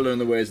 You're to learn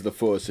the ways of the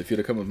Force if you're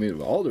to come with me to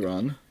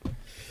Alderaan.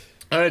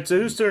 Alright, so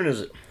whose turn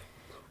is it?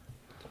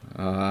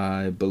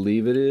 I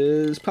believe it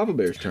is Papa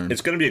Bear's turn.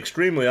 It's going to be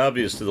extremely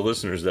obvious to the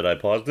listeners that I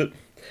paused it.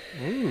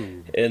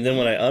 And then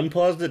when I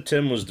unpaused it,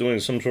 Tim was doing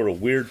some sort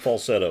of weird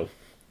falsetto.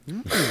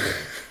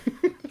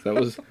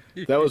 That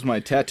was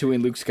my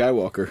Tatooine Luke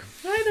Skywalker.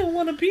 I don't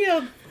want to be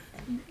a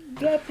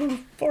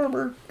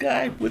farmer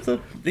guy with a...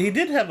 He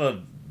did have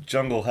a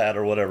jungle hat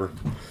or whatever.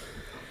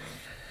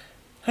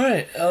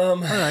 Alright, All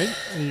right.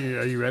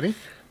 Are you ready?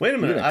 Wait a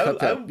minute.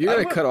 You're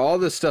gonna cut all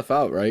this stuff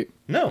out, right?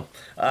 No.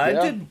 I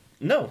did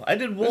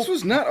Wolf... This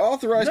was not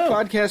authorized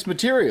podcast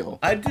material.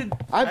 I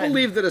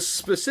believe that a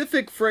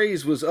specific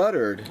phrase was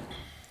uttered.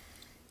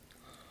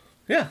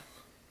 Yeah.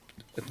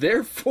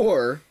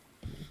 Therefore...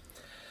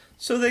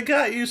 So they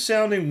got you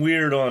sounding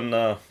weird on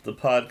the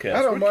podcast.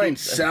 I don't mind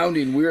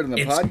sounding weird on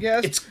the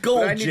podcast. It's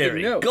gold, but I need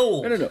Jerry. to know.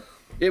 Gold. No.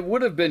 It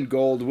would have been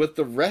gold with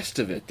the rest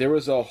of it. There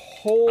was a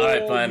whole All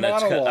right, fine.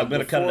 monologue I'm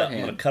going to cut it out. I'm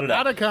beforehand. going to cut it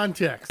Out out. of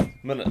context.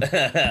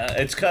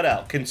 It's cut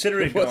out.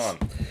 Consider it gone.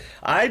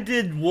 I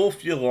did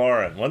Wolf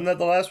Yularen. Wasn't that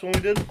the last one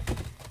we did?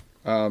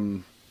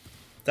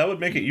 That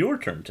would make it your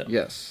turn, Tim.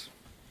 Yes.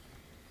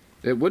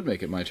 It would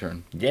make it my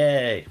turn.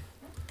 Yay.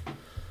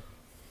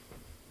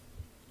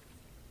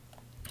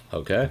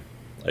 Okay.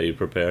 Are you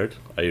prepared?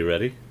 Are you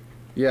ready?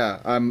 Yeah,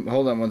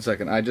 hold on one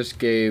second. I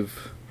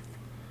gave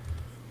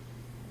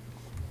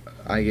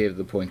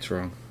the points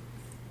wrong.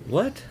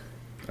 What?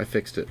 I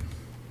fixed it.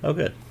 Oh,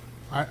 good.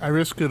 I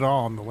risked it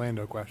all on the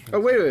Lando question. Oh,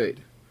 wait.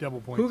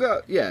 Double points.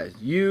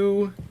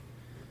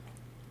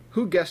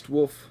 Who guessed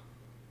Wolf?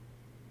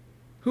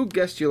 Who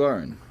guessed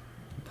Yularen?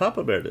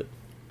 Papa Bear did.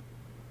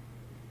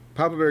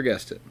 Papa Bear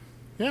guessed it.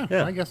 Yeah,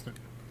 Yeah. I guessed it.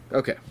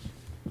 Okay.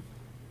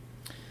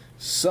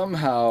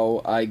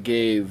 Somehow I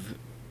gave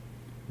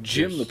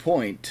Jim the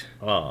point,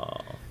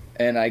 Aw.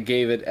 and I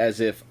gave it as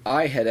if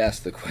I had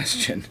asked the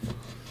question.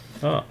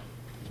 Oh.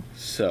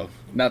 So,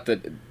 not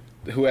that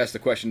who asked the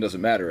question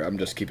doesn't matter. I'm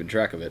just keeping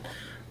track of it.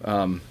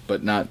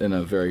 But not in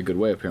a very good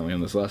way, apparently,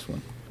 on this last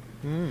one.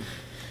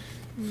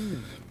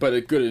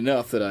 But good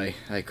enough that I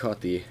caught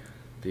the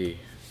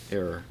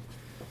error.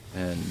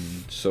 And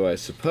so I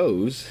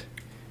suppose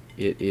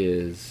it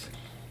is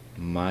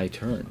my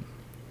turn,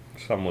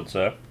 Some would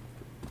say.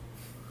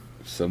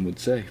 some would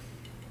say.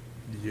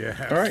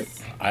 Yeah. All right.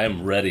 I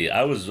am ready.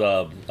 I was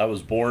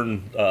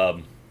born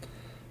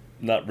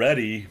not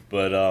ready,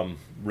 but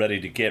ready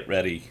to get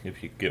ready,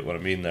 if you get what I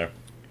mean there.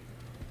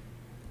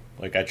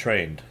 Like I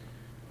trained.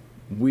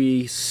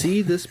 We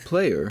see this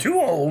player. Too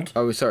old.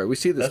 Oh, sorry. We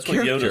see this That's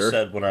what character. Yoda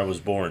said when I was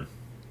born.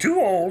 Too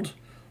old.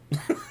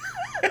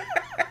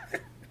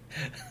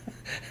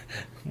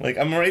 Like,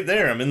 I'm right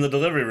there. I'm in the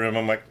delivery room.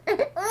 I'm like...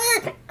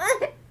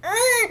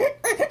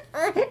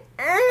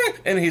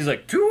 And he's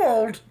like, too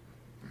old.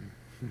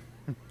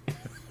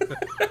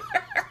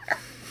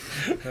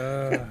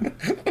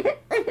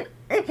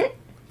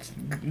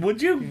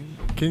 Would you...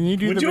 Can you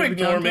do Would the you Baby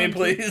ignore John me, John?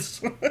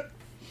 please?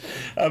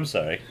 I'm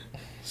sorry.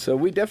 So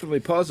we definitely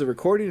paused the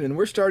recording, and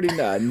we're starting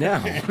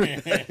now.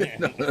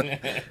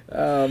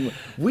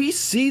 We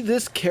see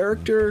this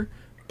character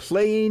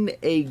playing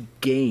a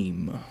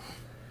game.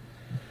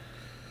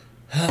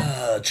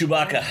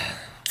 Chewbacca.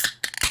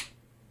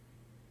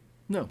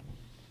 No.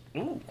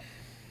 Ooh,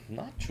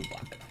 not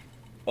Chewbacca.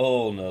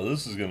 Oh, no,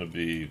 this is going to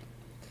be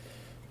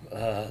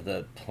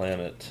that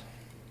planet.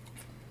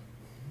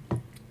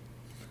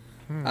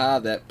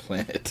 That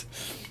planet.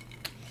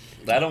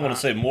 I don't want to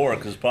say more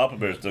because Papa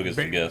Bear still gets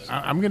to guess.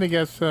 I'm going to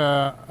guess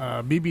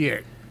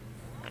BB-8.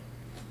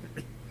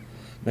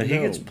 Now, he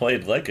gets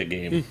played like a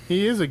game.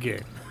 He is a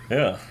game.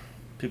 Yeah.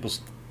 People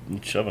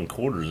shoving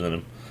quarters in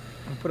him.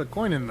 I'll put a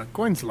coin in the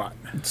coin slot.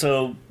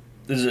 So,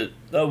 is it...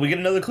 Oh, we get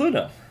another clue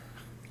now.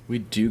 We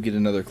do get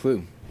another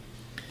clue.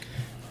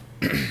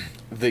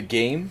 The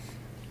game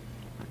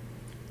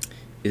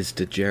is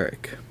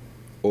Dejeric,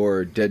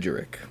 or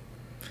Dederic,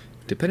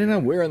 depending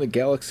on where in the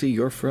galaxy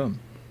you're from.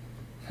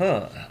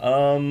 Huh.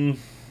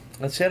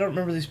 Let's see, I don't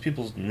remember these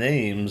people's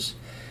names.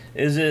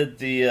 Is it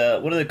the...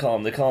 what do they call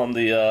him? They call him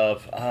the...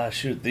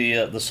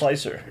 the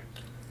Slicer.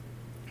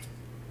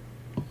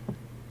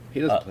 He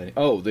doesn't play.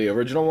 Oh, the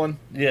original one?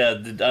 Yeah,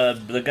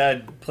 the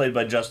guy played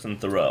by Justin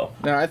Theroux.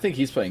 No, I think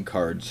he's playing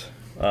cards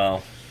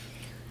Oh.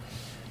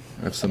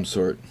 of some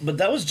sort. But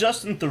that was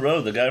Justin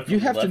Theroux, the guy from You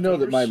have to know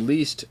that my Leftovers.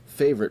 least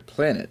favorite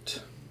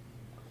planet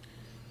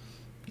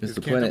is Is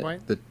the planet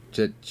Canto Bight?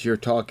 that you're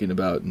talking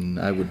about, and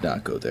I would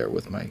not go there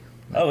with my...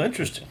 Oh,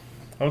 interesting.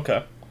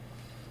 Okay.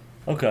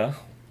 Okay.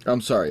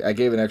 I'm sorry, I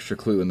gave an extra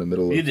clue in the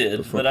middle. You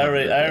did, but I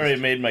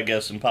already made my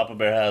guess, and Papa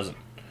Bear hasn't.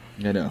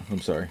 I know.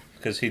 I'm sorry.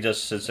 Because he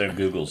just sits there and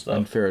Googles stuff.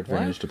 Unfair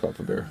advantage to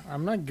Papa Bear.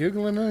 I'm not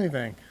Googling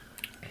anything.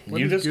 What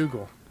You is just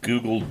Google?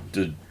 Googled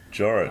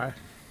Dejaric.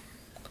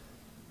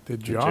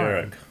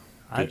 Dejaric.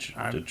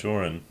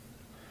 Dejoran.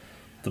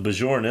 The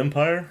Bajoran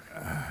Empire?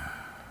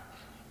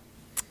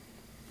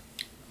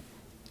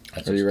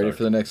 Are you ready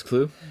for the next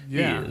clue?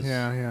 Yeah, is.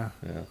 yeah.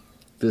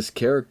 This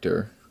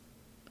character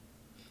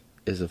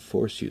is a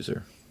Force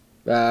user.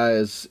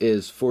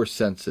 Is Force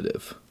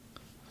sensitive.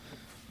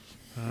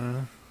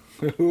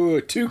 Ooh,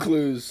 2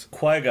 clues.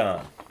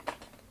 Qui-Gon.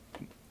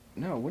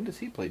 No, when does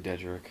he play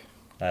Dejaric?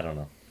 I don't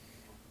know.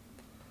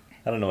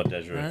 I don't know what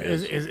Dejaric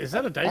is. Is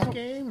that a dice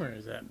game or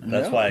is that?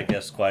 That's No. why I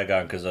guessed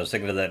Qui-Gon, because I was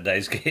thinking of that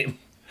dice game.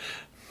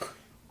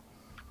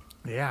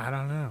 Yeah, I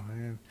don't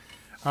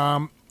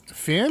know.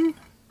 Finn?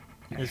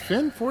 Is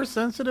Finn Force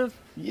sensitive?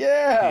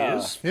 Yeah. He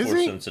is Is Force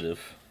he? sensitive.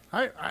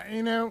 I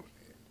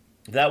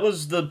That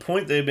was the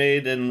point they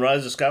made in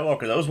Rise of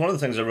Skywalker. That was one of the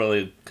things I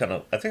really I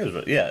think it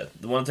was,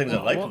 one of the things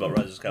I liked about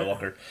Rise of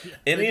Skywalker.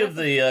 Any of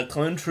the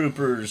clone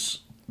troopers,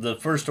 the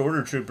First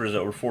Order troopers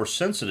that were Force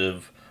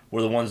sensitive,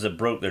 were the ones that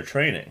broke their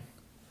training.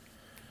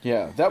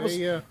 Yeah, that was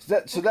They,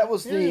 that. So that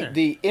was yeah.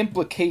 the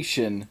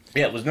implication.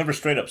 Yeah, it was never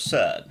straight up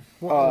said.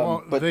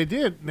 But they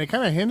did. They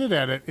kind of hinted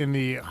at it in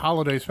the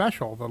holiday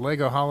special, the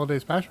Lego holiday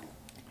special.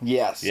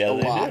 Yes, Yeah, a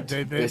they lot.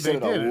 did. They said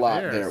they it did a it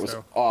lot there, there. It was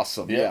so.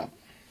 awesome. Yeah. Yeah.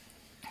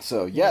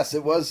 So yes,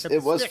 it was.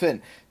 It was stick.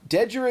 Finn.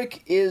 Dejaric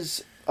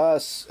is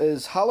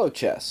Hollow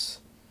Chess.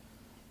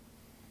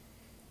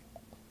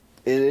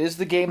 It is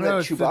the game No, that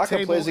it's the Chewbacca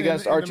table plays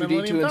against in the R2D2 and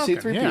Millennium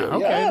C3PO. Falcon. Yeah, okay.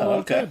 Yeah. Oh, the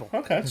okay. table.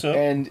 Okay, so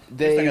And I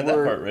they got that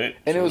were, part right.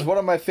 and it was one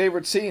of my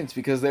favorite scenes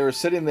because they were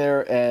sitting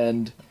there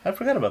and I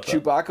forgot about that.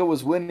 Chewbacca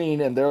was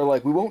winning, and they're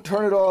like, "We won't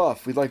turn it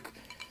off. We like,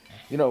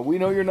 we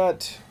know you're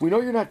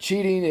not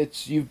cheating.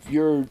 It's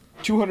you're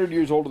 200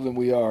 years older than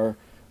we are.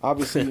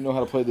 Obviously, you know how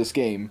to play this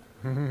game."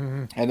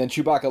 And then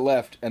Chewbacca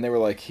left, and they were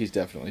like, "He's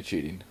definitely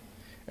cheating,"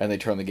 and they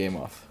turned the game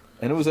off.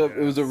 And it was a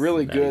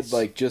really good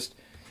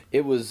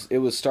it was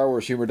Star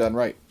Wars humor done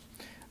right,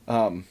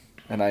 and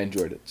I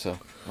enjoyed it, so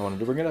I wanted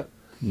to bring it up.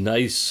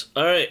 Nice.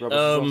 All right.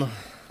 Rebels is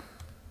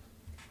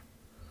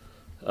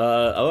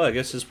I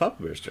guess it's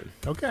Papa Bear's turn.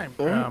 Okay.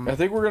 I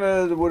think we're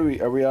gonna.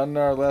 Are we on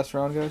our last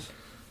round, guys?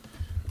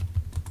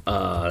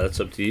 That's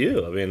up to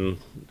you. I mean,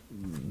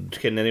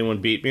 can anyone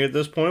beat me at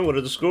this point? What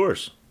are the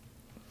scores?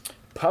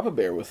 Papa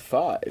Bear with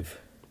 5.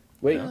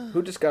 Wait,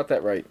 who just got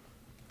that right?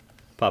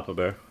 Papa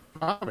Bear.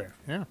 Papa Bear,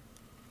 yeah.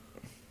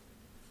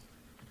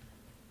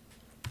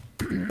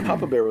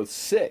 Papa Bear with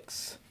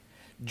 6.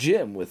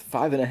 Jim with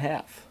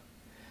 5.5.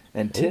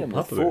 And Tim with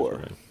Papa Bear's 4.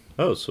 winning.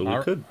 Oh, so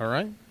we could. All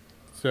right.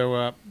 So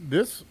are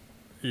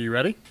you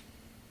ready?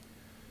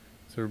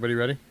 Is everybody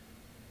ready?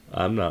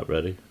 I'm not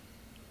ready.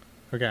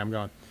 Okay, I'm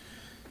going.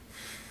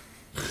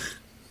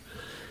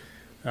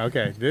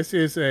 Okay, this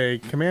is a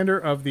commander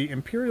of the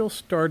Imperial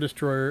Star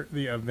Destroyer,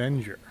 the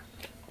Avenger.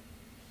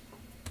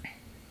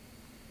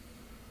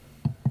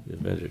 The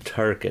Avenger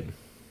Tarkin.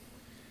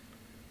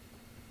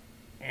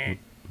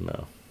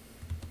 No.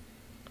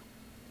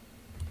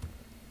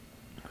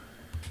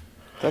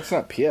 That's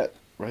not Piet,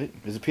 right?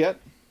 Is it Piet?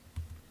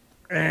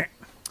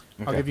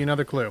 I'll give you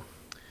another clue.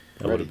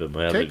 That would have been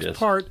my other Takes guess.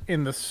 part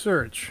in the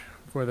search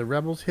for the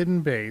rebels'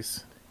 hidden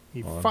base.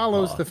 He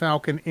follows Hoth. the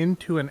Falcon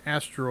into an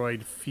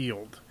asteroid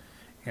field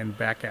and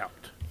back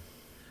out.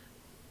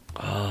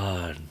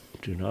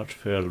 Do not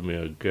fail me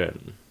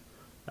again,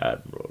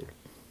 Admiral.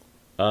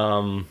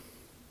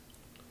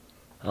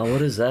 What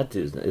does that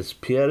do? It's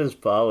Piet is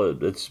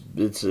followed. It's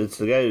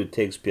the guy who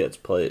takes Piet's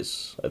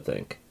place, I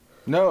think.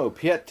 No,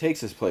 Piet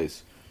takes his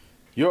place.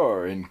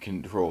 You're in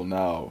control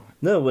now.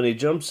 No, when he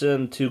jumps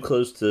in too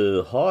close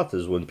to Hoth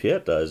is when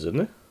Piet dies, isn't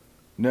it?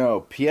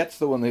 No, Piet's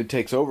the one who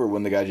takes over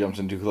when the guy jumps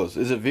in too close.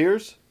 Is it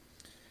Veers?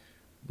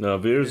 No,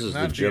 Veers is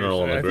the Not general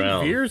Veers. on the I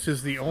ground. think Veers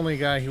is the only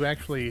guy who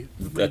actually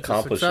leads a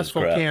Accomplishes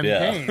successful crap,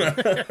 campaign.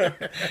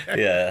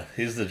 Yeah,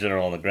 he's the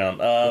general on the ground.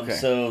 Okay.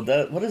 So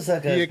what is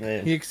that guy's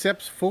name? He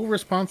accepts full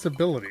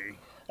responsibility.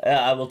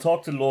 I will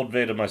talk to Lord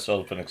Vader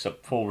myself and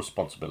accept full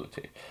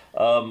responsibility.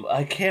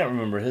 I can't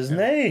remember his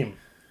name.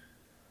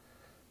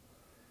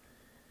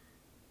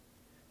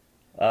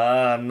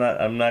 I'm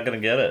not gonna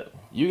get it.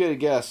 You get a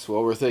guess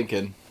while we're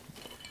thinking.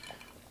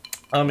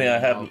 I mean, I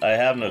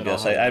have no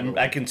guess. have no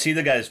I can see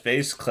the guy's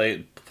face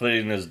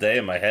putting his day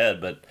in my head,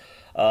 but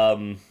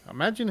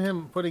Imagine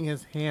him putting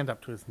his hand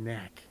up to his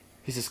neck.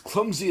 He's as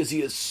clumsy as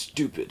he is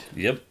stupid.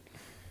 yep.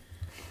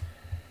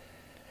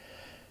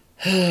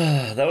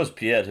 That was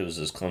Piet, who was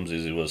as clumsy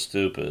as he was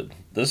stupid.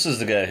 This is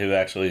the guy who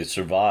actually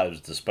survives,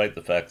 despite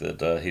the fact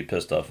that he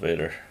pissed off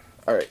Vader.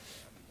 All right.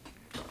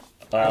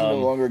 I'm no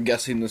longer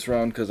guessing this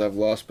round because I've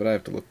lost, but I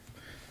have to look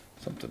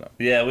something up.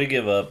 Yeah, we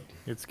give up.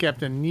 It's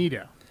Captain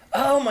Nita.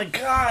 Oh my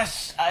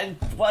gosh!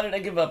 Why did I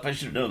give up? I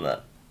should have known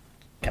that.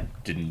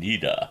 Captain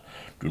Nita.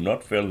 Do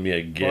not fail me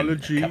again,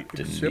 Apology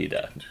Captain accepted.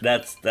 Nita.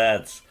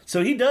 That's.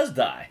 So he does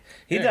die.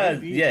 He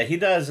dies. He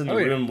dies in the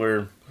room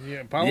where. He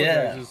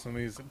apologizes and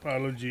he's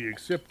apology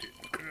accepted.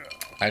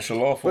 I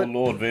shall offer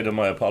Lord Vader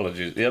my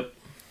apologies. Yep.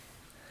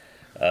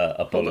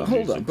 Apologies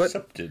hold on, but-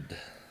 accepted.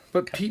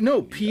 But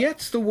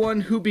Piet's the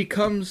one who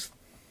becomes.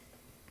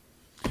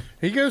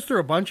 He goes through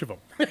a bunch of them.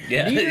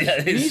 Yeah,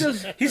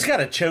 he's got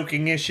a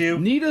choking issue.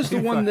 Nita's the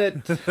one that.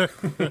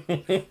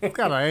 He's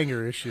got an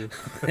anger issue.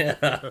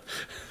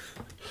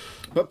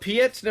 But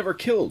Piet's never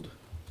killed.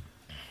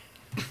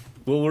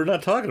 Well, we're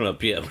not talking about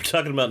Piet. We're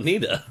talking about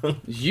Nita.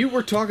 You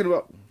were talking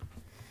about.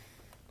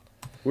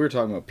 We were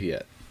talking about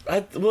Piet.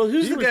 Well,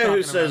 who's He the was guy who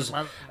talking says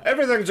about-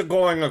 everything's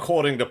going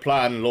according to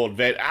plan, Lord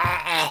Vader,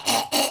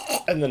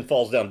 and then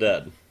falls down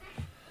dead?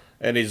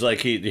 And he's like,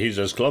 he's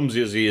as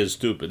clumsy as he is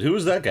stupid. Who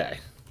is that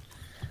guy?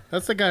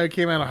 That's the guy who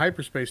came out of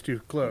hyperspace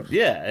too close.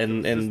 Yeah,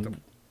 and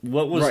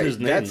what was his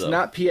name? That's though?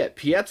 not Piet.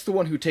 Piet's the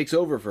one who takes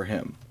over for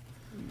him.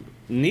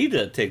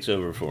 Nita takes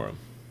over for him.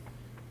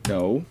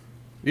 No.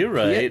 You're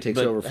right. Piet takes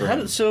but over for how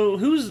him. so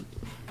who's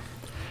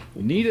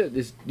Nita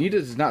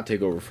does not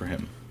take over for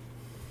him.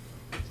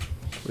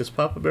 is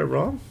Papa Bear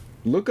wrong?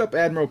 Look up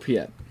Admiral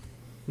Piet.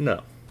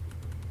 No.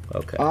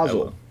 Okay. I Ozzel.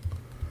 will.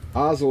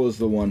 Ozzel is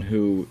the one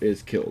who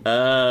is killed.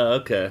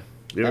 Okay.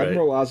 You're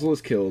Admiral right. Ozzel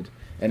is killed,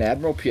 and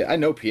Admiral Piet. I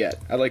know Piet.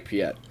 I like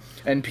Piet.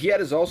 And Piet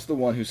is also the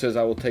one who says,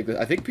 "I will take this."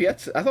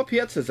 I thought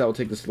Piet says, "I will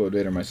take this Lord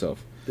Vader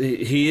myself."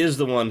 He is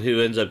the one who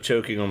ends up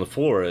choking on the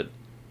floor.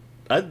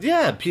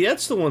 Yeah,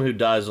 Piet's the one who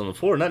dies on the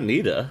floor, not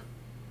Nita.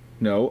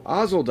 No,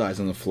 Ozzel dies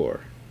on the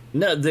floor.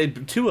 No,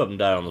 two of them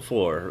die on the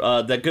floor.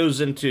 That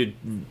goes into.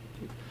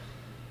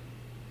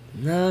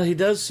 No, he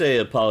does say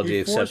apology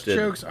He force accepted.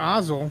 chokes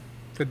Ozzel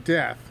to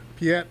death.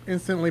 Piet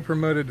instantly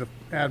promoted to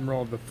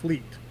Admiral of the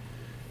Fleet.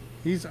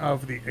 He's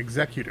of the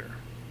Executor.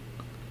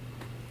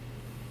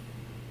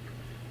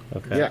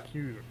 Okay. Yeah.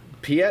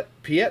 Executor.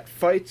 Piet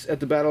fights at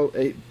the battle.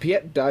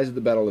 Piet dies at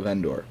the Battle of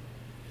Endor.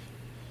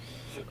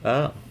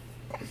 Oh.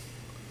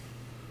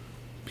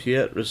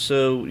 Piet.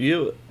 So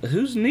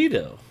who's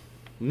Nita?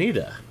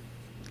 Nita.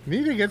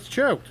 Nita gets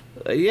choked.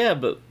 Yeah,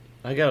 but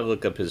I gotta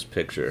look up his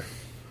picture.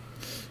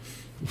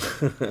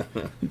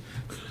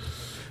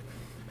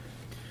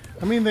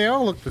 I mean, they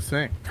all look the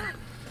same.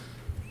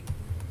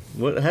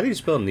 What? How do you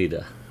spell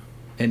Nita?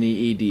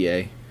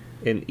 Needa.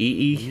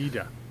 N-E-E?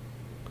 Nita.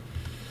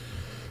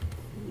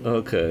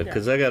 Okay,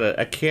 because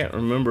I can't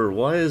remember.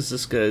 Why is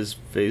this guy's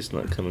face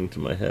not coming to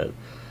my head?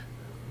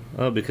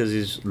 Oh, because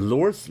he's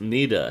Lorth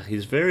Nita.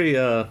 He's very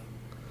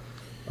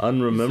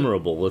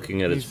unrememberable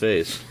looking at his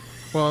face.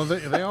 Well,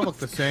 they all look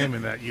the same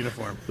in that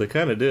uniform. They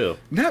kind of do.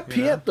 Not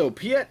Piet though.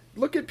 Piet.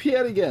 Look at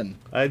Piet again.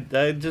 I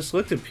just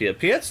looked at Piet.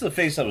 Piet's the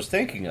face I was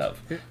thinking of.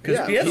 Because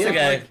Yeah, Piet's the Piet,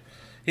 guy.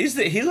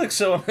 like- He looks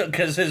so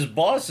because his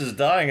boss is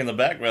dying in the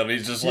background.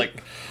 He's just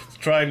like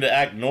trying to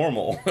act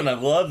normal, and I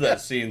love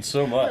that scene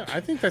so much. I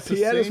think that's the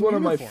Piet same is one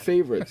of my uniform.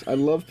 favorites. I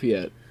love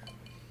Piet.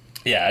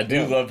 Yeah, I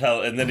do love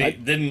how. And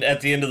then then at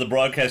the end of the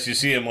broadcast, you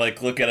see him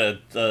like look at a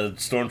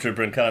stormtrooper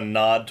and kind of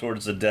nod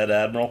towards the dead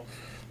admiral.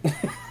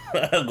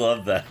 I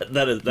love that.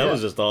 That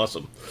was just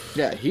awesome.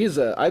 Yeah, he's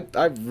I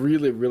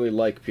really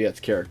like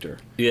Piet's character.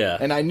 Yeah,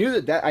 And I knew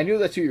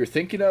that's who you were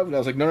thinking of, and I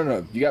was like,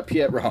 no, you got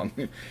Piet wrong.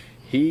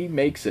 He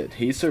makes it.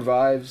 He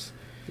survives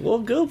well,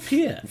 go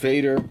Piet.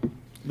 Vader.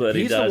 But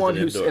He's he dies the one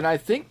in who's, Endor. and I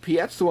think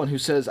Piet's the one who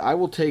says, "I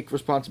will take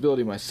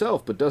responsibility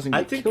myself," but doesn't get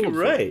I think killed. you're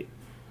for it. right.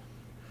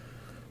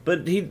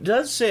 But he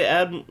does say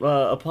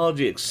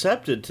apology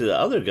accepted to the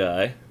other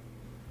guy.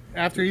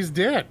 After he's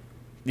dead.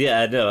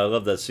 Yeah, I know. I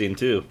love that scene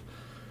too.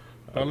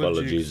 Apologies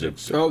Apologies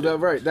accepted. Oh,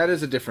 right. That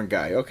is a different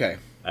guy. Okay,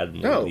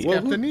 Admiral No, Nita.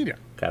 well, Captain Nita.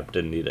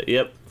 Captain Nita.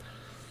 Yep.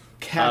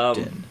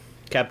 Captain.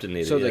 Captain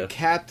Nita. so yeah. the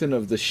captain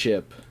of the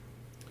ship,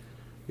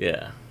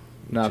 Yeah.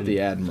 not the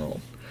admiral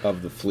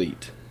of the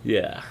fleet.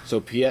 Yeah. So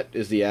Piet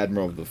is the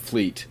admiral of the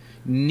fleet.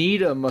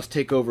 Nita must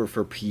take over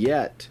for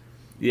Piet.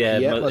 Yeah.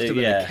 Piet must have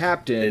been yeah. the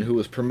captain who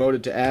was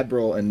promoted to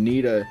admiral, and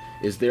Nita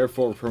is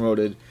therefore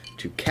promoted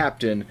to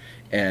captain.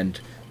 And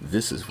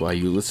this is why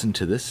you listen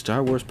to this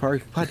Star Wars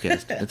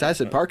podcast. As I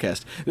said,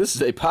 podcast. This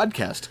is a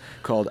podcast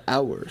called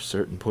Our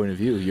Certain Point of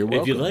View. You're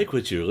welcome. If you like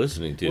what you're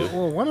listening to,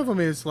 Well, one of them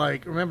is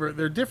like, remember,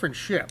 they're different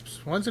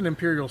ships. One's an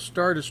Imperial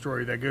Star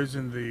Destroyer that goes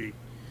in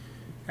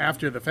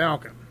after the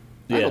Falcon.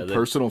 I have yeah, a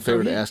personal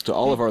favor to ask to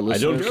all of our I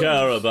listeners. don't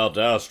care about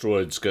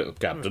asteroids,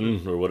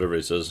 Captain, or whatever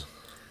he says.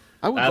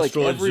 I would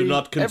Asteroids do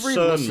not every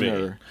concern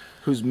listener me.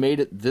 who's made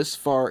it this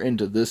far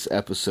into this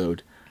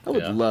episode, I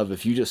would Yeah. love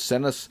if you just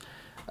send us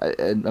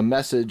a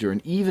message or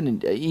even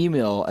an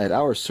email at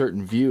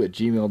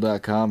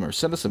ourcertainview@gmail.com, or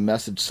send us a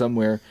message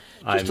somewhere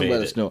I just to made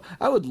let us it. know.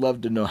 I would love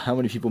to know how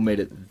many people made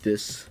it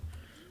this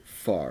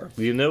far.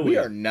 You know we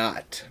are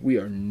not. We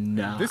are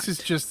not. This is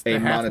just a the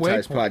halfway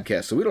monetized point.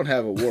 podcast, so we don't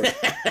have a award.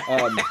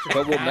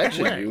 But we'll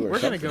mention Halfway. you or We're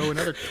going to something. go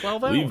another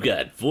 12 hours. We've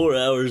got 4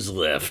 hours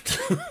left.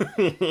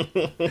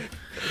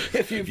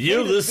 If you've You're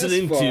made it this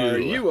listening far,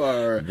 to you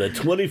are. the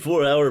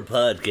 24-hour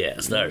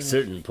podcast, Our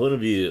Certain Point of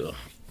View.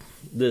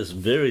 this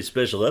very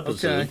special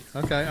episode.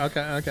 Okay.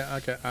 Okay. I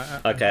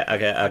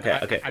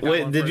got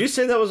Wait, one did first. you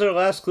say that was our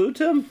last clue,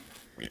 Tim?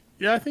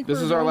 Yeah, I think This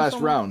we're is our going last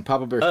somewhere. round.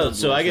 Papa Bear. Oh, starts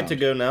so the I last get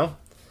to round. go now?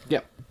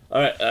 Yep.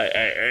 All right. All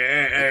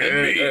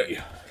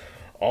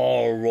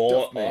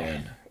right.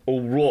 Man.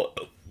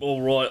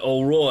 All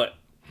right.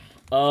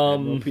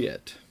 Admiral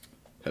Piet.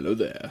 Hello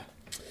there,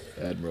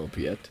 Admiral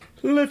Piet.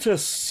 Let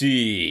us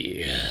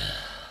see.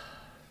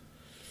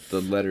 The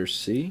letter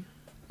C,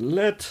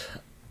 Let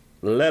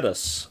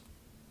us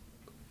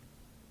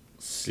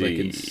see. like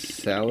in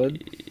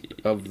salad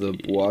of the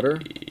water.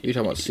 You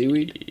talking about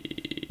seaweed?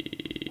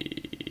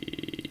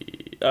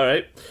 All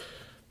right.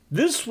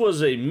 This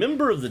was a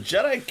member of the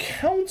Jedi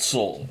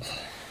Council.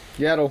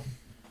 Yaddle.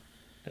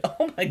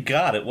 Oh my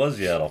God! It was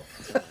Yaddle.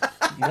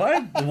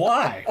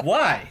 Why?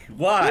 Why?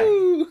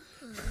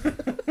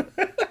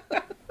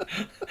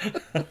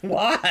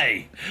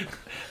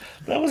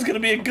 That was gonna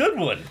be a good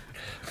one.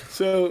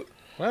 So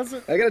Was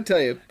it? I gotta tell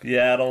you,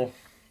 Yaddle.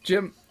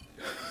 Jim,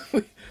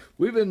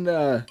 we've been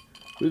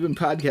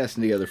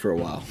podcasting together for a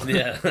while.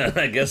 Yeah,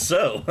 I guess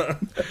so.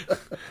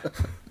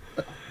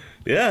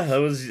 Yeah, it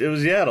was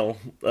Yaddle.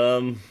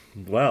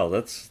 Wow,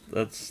 that's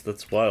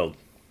wild.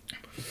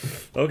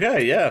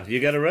 Okay, yeah, you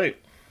got it right.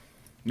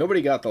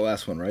 Nobody got the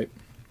last one right.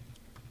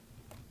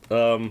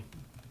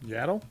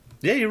 Yaddle?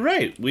 Yeah, you're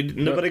right.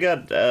 Nobody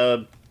got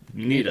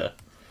Nita.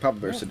 Papa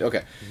Bear said,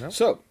 okay. Nope.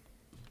 So,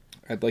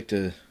 I'd like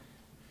to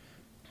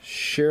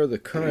share the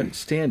current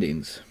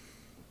standings.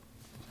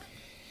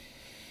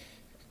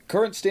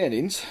 Current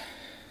standings.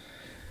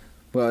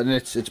 Well, and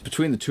it's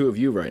between the two of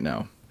you right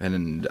now.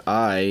 And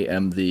I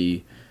am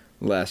the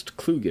last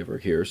clue giver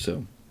here,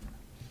 so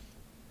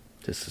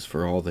this is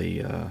for all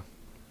the,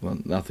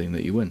 nothing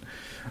that you win.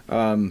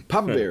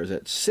 Papa Bear is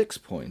at 6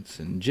 points,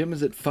 and Jim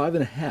is at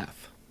 5.5.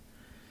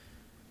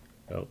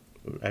 Oh,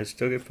 I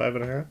still get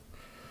 5.5.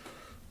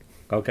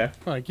 Okay.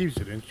 Well, it keeps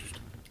it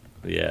interesting.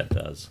 Yeah, it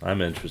does.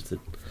 I'm interested.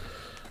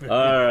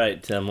 All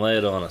right, Tim, lay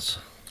it on us.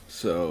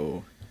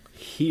 So,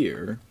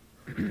 here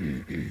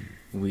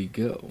we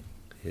go.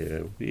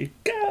 Here we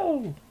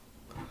go.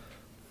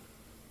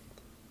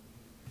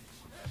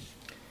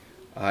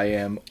 I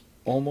am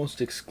almost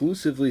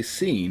exclusively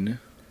seen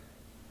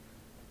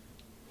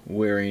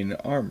wearing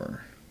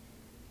armor.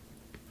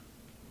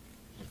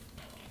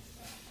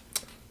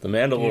 The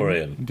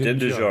Mandalorian, Din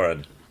Din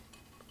Djarin.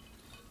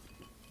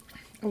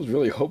 I was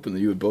really hoping that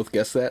you would both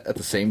guess that at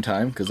the same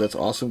time, because that's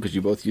awesome, because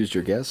you both used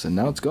your guess, and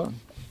now it's gone.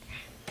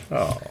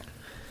 Oh.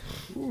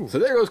 So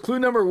there goes clue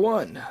number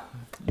 1.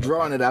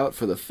 Drawing it out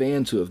for the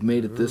fans who have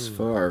made it this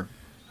far.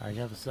 I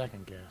got the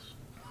second guess.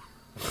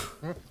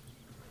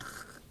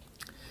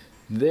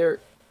 There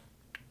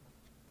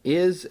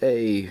is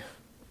a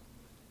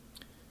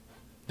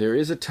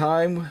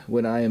time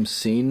when I am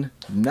seen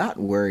not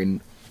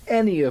wearing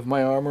any of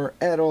my armor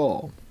at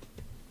all.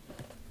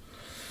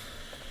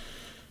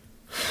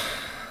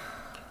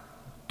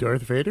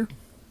 Darth Vader?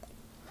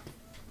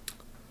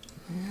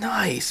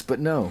 Nice, but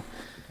no.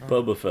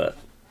 Boba Fett.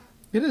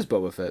 It is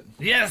Boba Fett.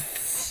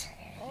 Yes!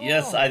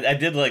 Yes, I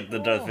did like the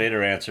Darth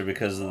Vader answer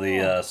because of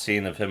the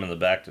scene of him in the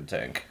Bacta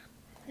tank.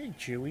 Hey,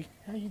 Chewie.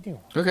 How you doing?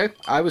 Okay,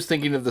 I was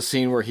thinking of the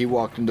scene where he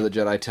walked into the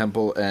Jedi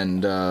Temple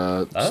and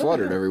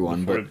slaughtered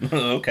everyone, but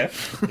Okay,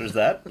 there's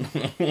that.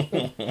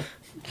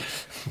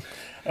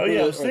 Oh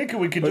yeah, I was thinking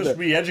we could just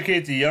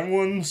re-educate the young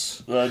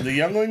ones, the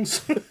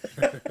younglings.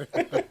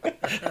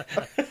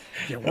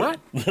 Yeah, what?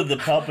 The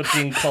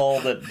Palpatine call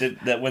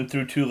that went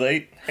through too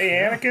late. Hey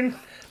Anakin,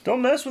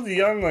 don't mess with the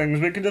younglings.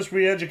 We can just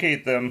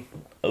re-educate them.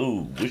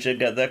 Oh, wish I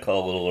got that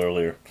call a little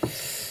earlier.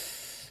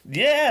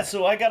 Yeah,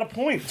 so I got a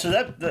point. So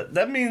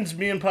that means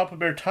me and Papa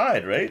Bear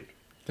tied, right?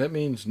 that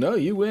means no,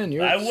 you win.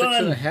 You're I at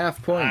won.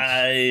 6.5 points.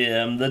 I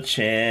am the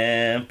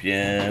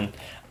champion.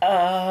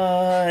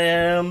 I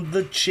am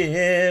the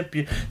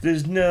champion.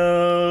 There's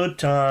no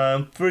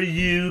time for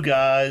you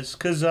guys,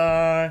 'cause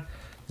I,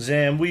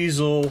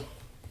 Zamweasel.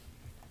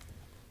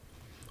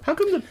 How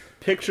come the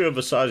picture of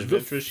Asajj The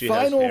Ventress, she has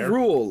final hair?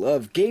 rule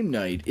of game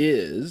night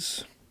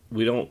is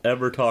We don't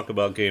ever talk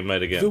about game night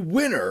the again.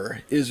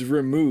 winner is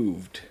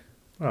removed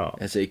Oh.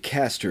 as a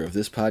caster of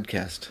this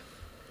podcast.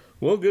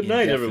 Well, good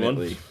night, everyone.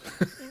 Indefinitely.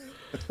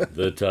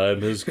 The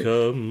time has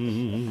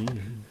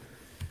come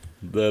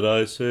that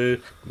I say,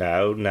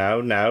 now.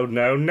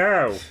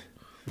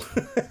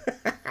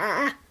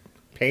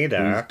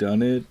 Peter. Who's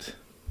done it?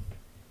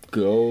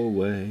 Go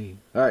away.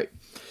 All right.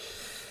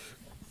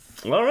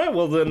 All right,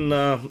 well then,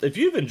 if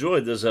you've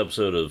enjoyed this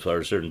episode of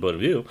Our Certain Point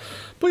of View,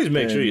 please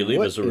make sure you leave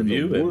what us a in the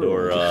review and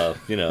or world?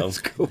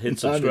 going hit on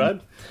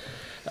subscribe.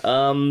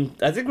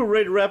 I think we're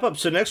ready to wrap up.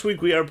 So next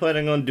week we are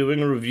planning on doing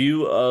a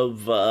review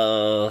of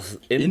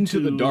Into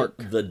the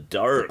Dark. The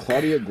Dark.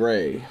 Claudia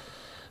Gray.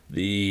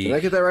 Did I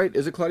get that right?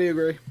 Is it Claudia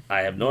Gray? I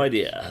have no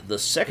idea. The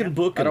second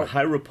book in the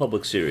High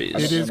Republic series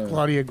It is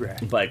Claudia Gray.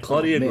 by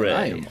Claudia Man, Gray.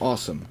 I am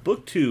awesome.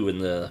 Book 2 in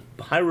the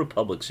High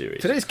Republic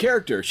series. Today's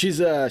character,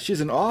 she's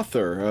an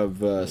author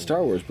of a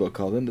Star Wars book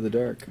called Into the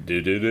Dark.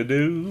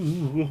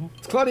 Do.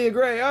 It's Claudia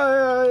Gray.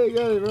 I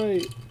got it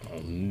right.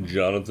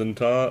 Jonathan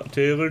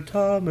Taylor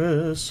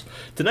Thomas.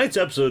 Tonight's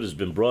episode has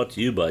been brought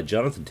to you by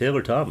Jonathan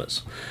Taylor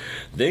Thomas.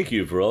 Thank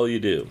you for all you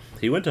do.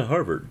 He went to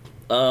Harvard.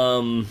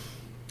 Have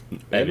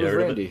you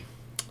heard of it?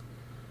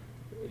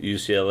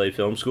 UCLA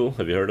Film School.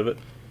 Have you heard of it?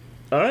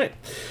 All right.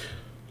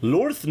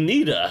 Lorth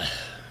Nita.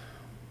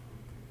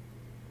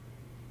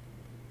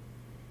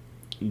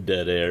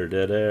 Dead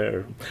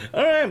air.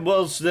 All right,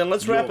 well, so then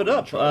let's wrap it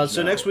up.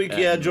 So next week,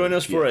 join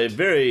us for a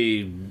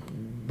very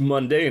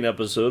mundane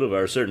episode of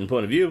Our Certain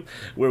Point of View,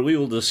 where we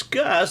will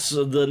discuss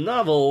the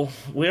novel.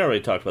 We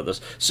already talked about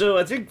this. So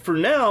I think for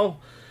now,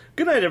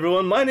 good night,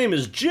 everyone. My name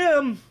is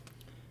Jim.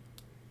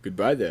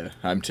 Goodbye there.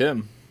 I'm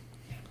Tim.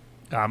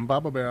 I'm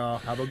Baba Bear.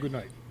 Have a good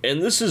night.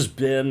 And this has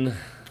been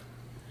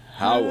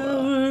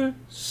Our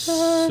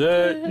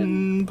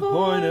Certain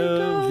Point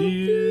of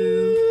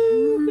View.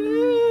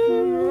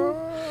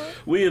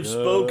 We have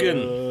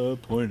spoken.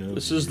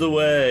 This is the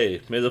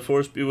way. May the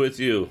Force be with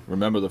you.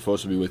 Remember, the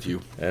Force will be with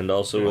you. And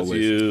also Always.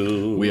 with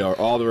you. We are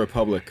all the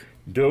Republic.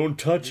 Don't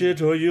touch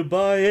it or you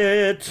buy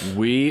it.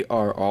 We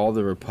are all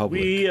the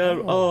Republic. We are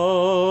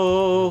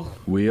all.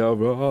 We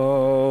are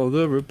all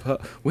the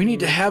Republic. We need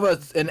to have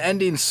an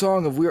ending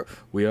song of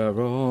We are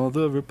all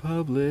the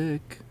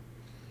Republic.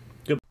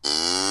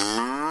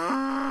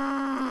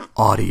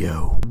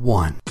 Audio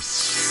 1.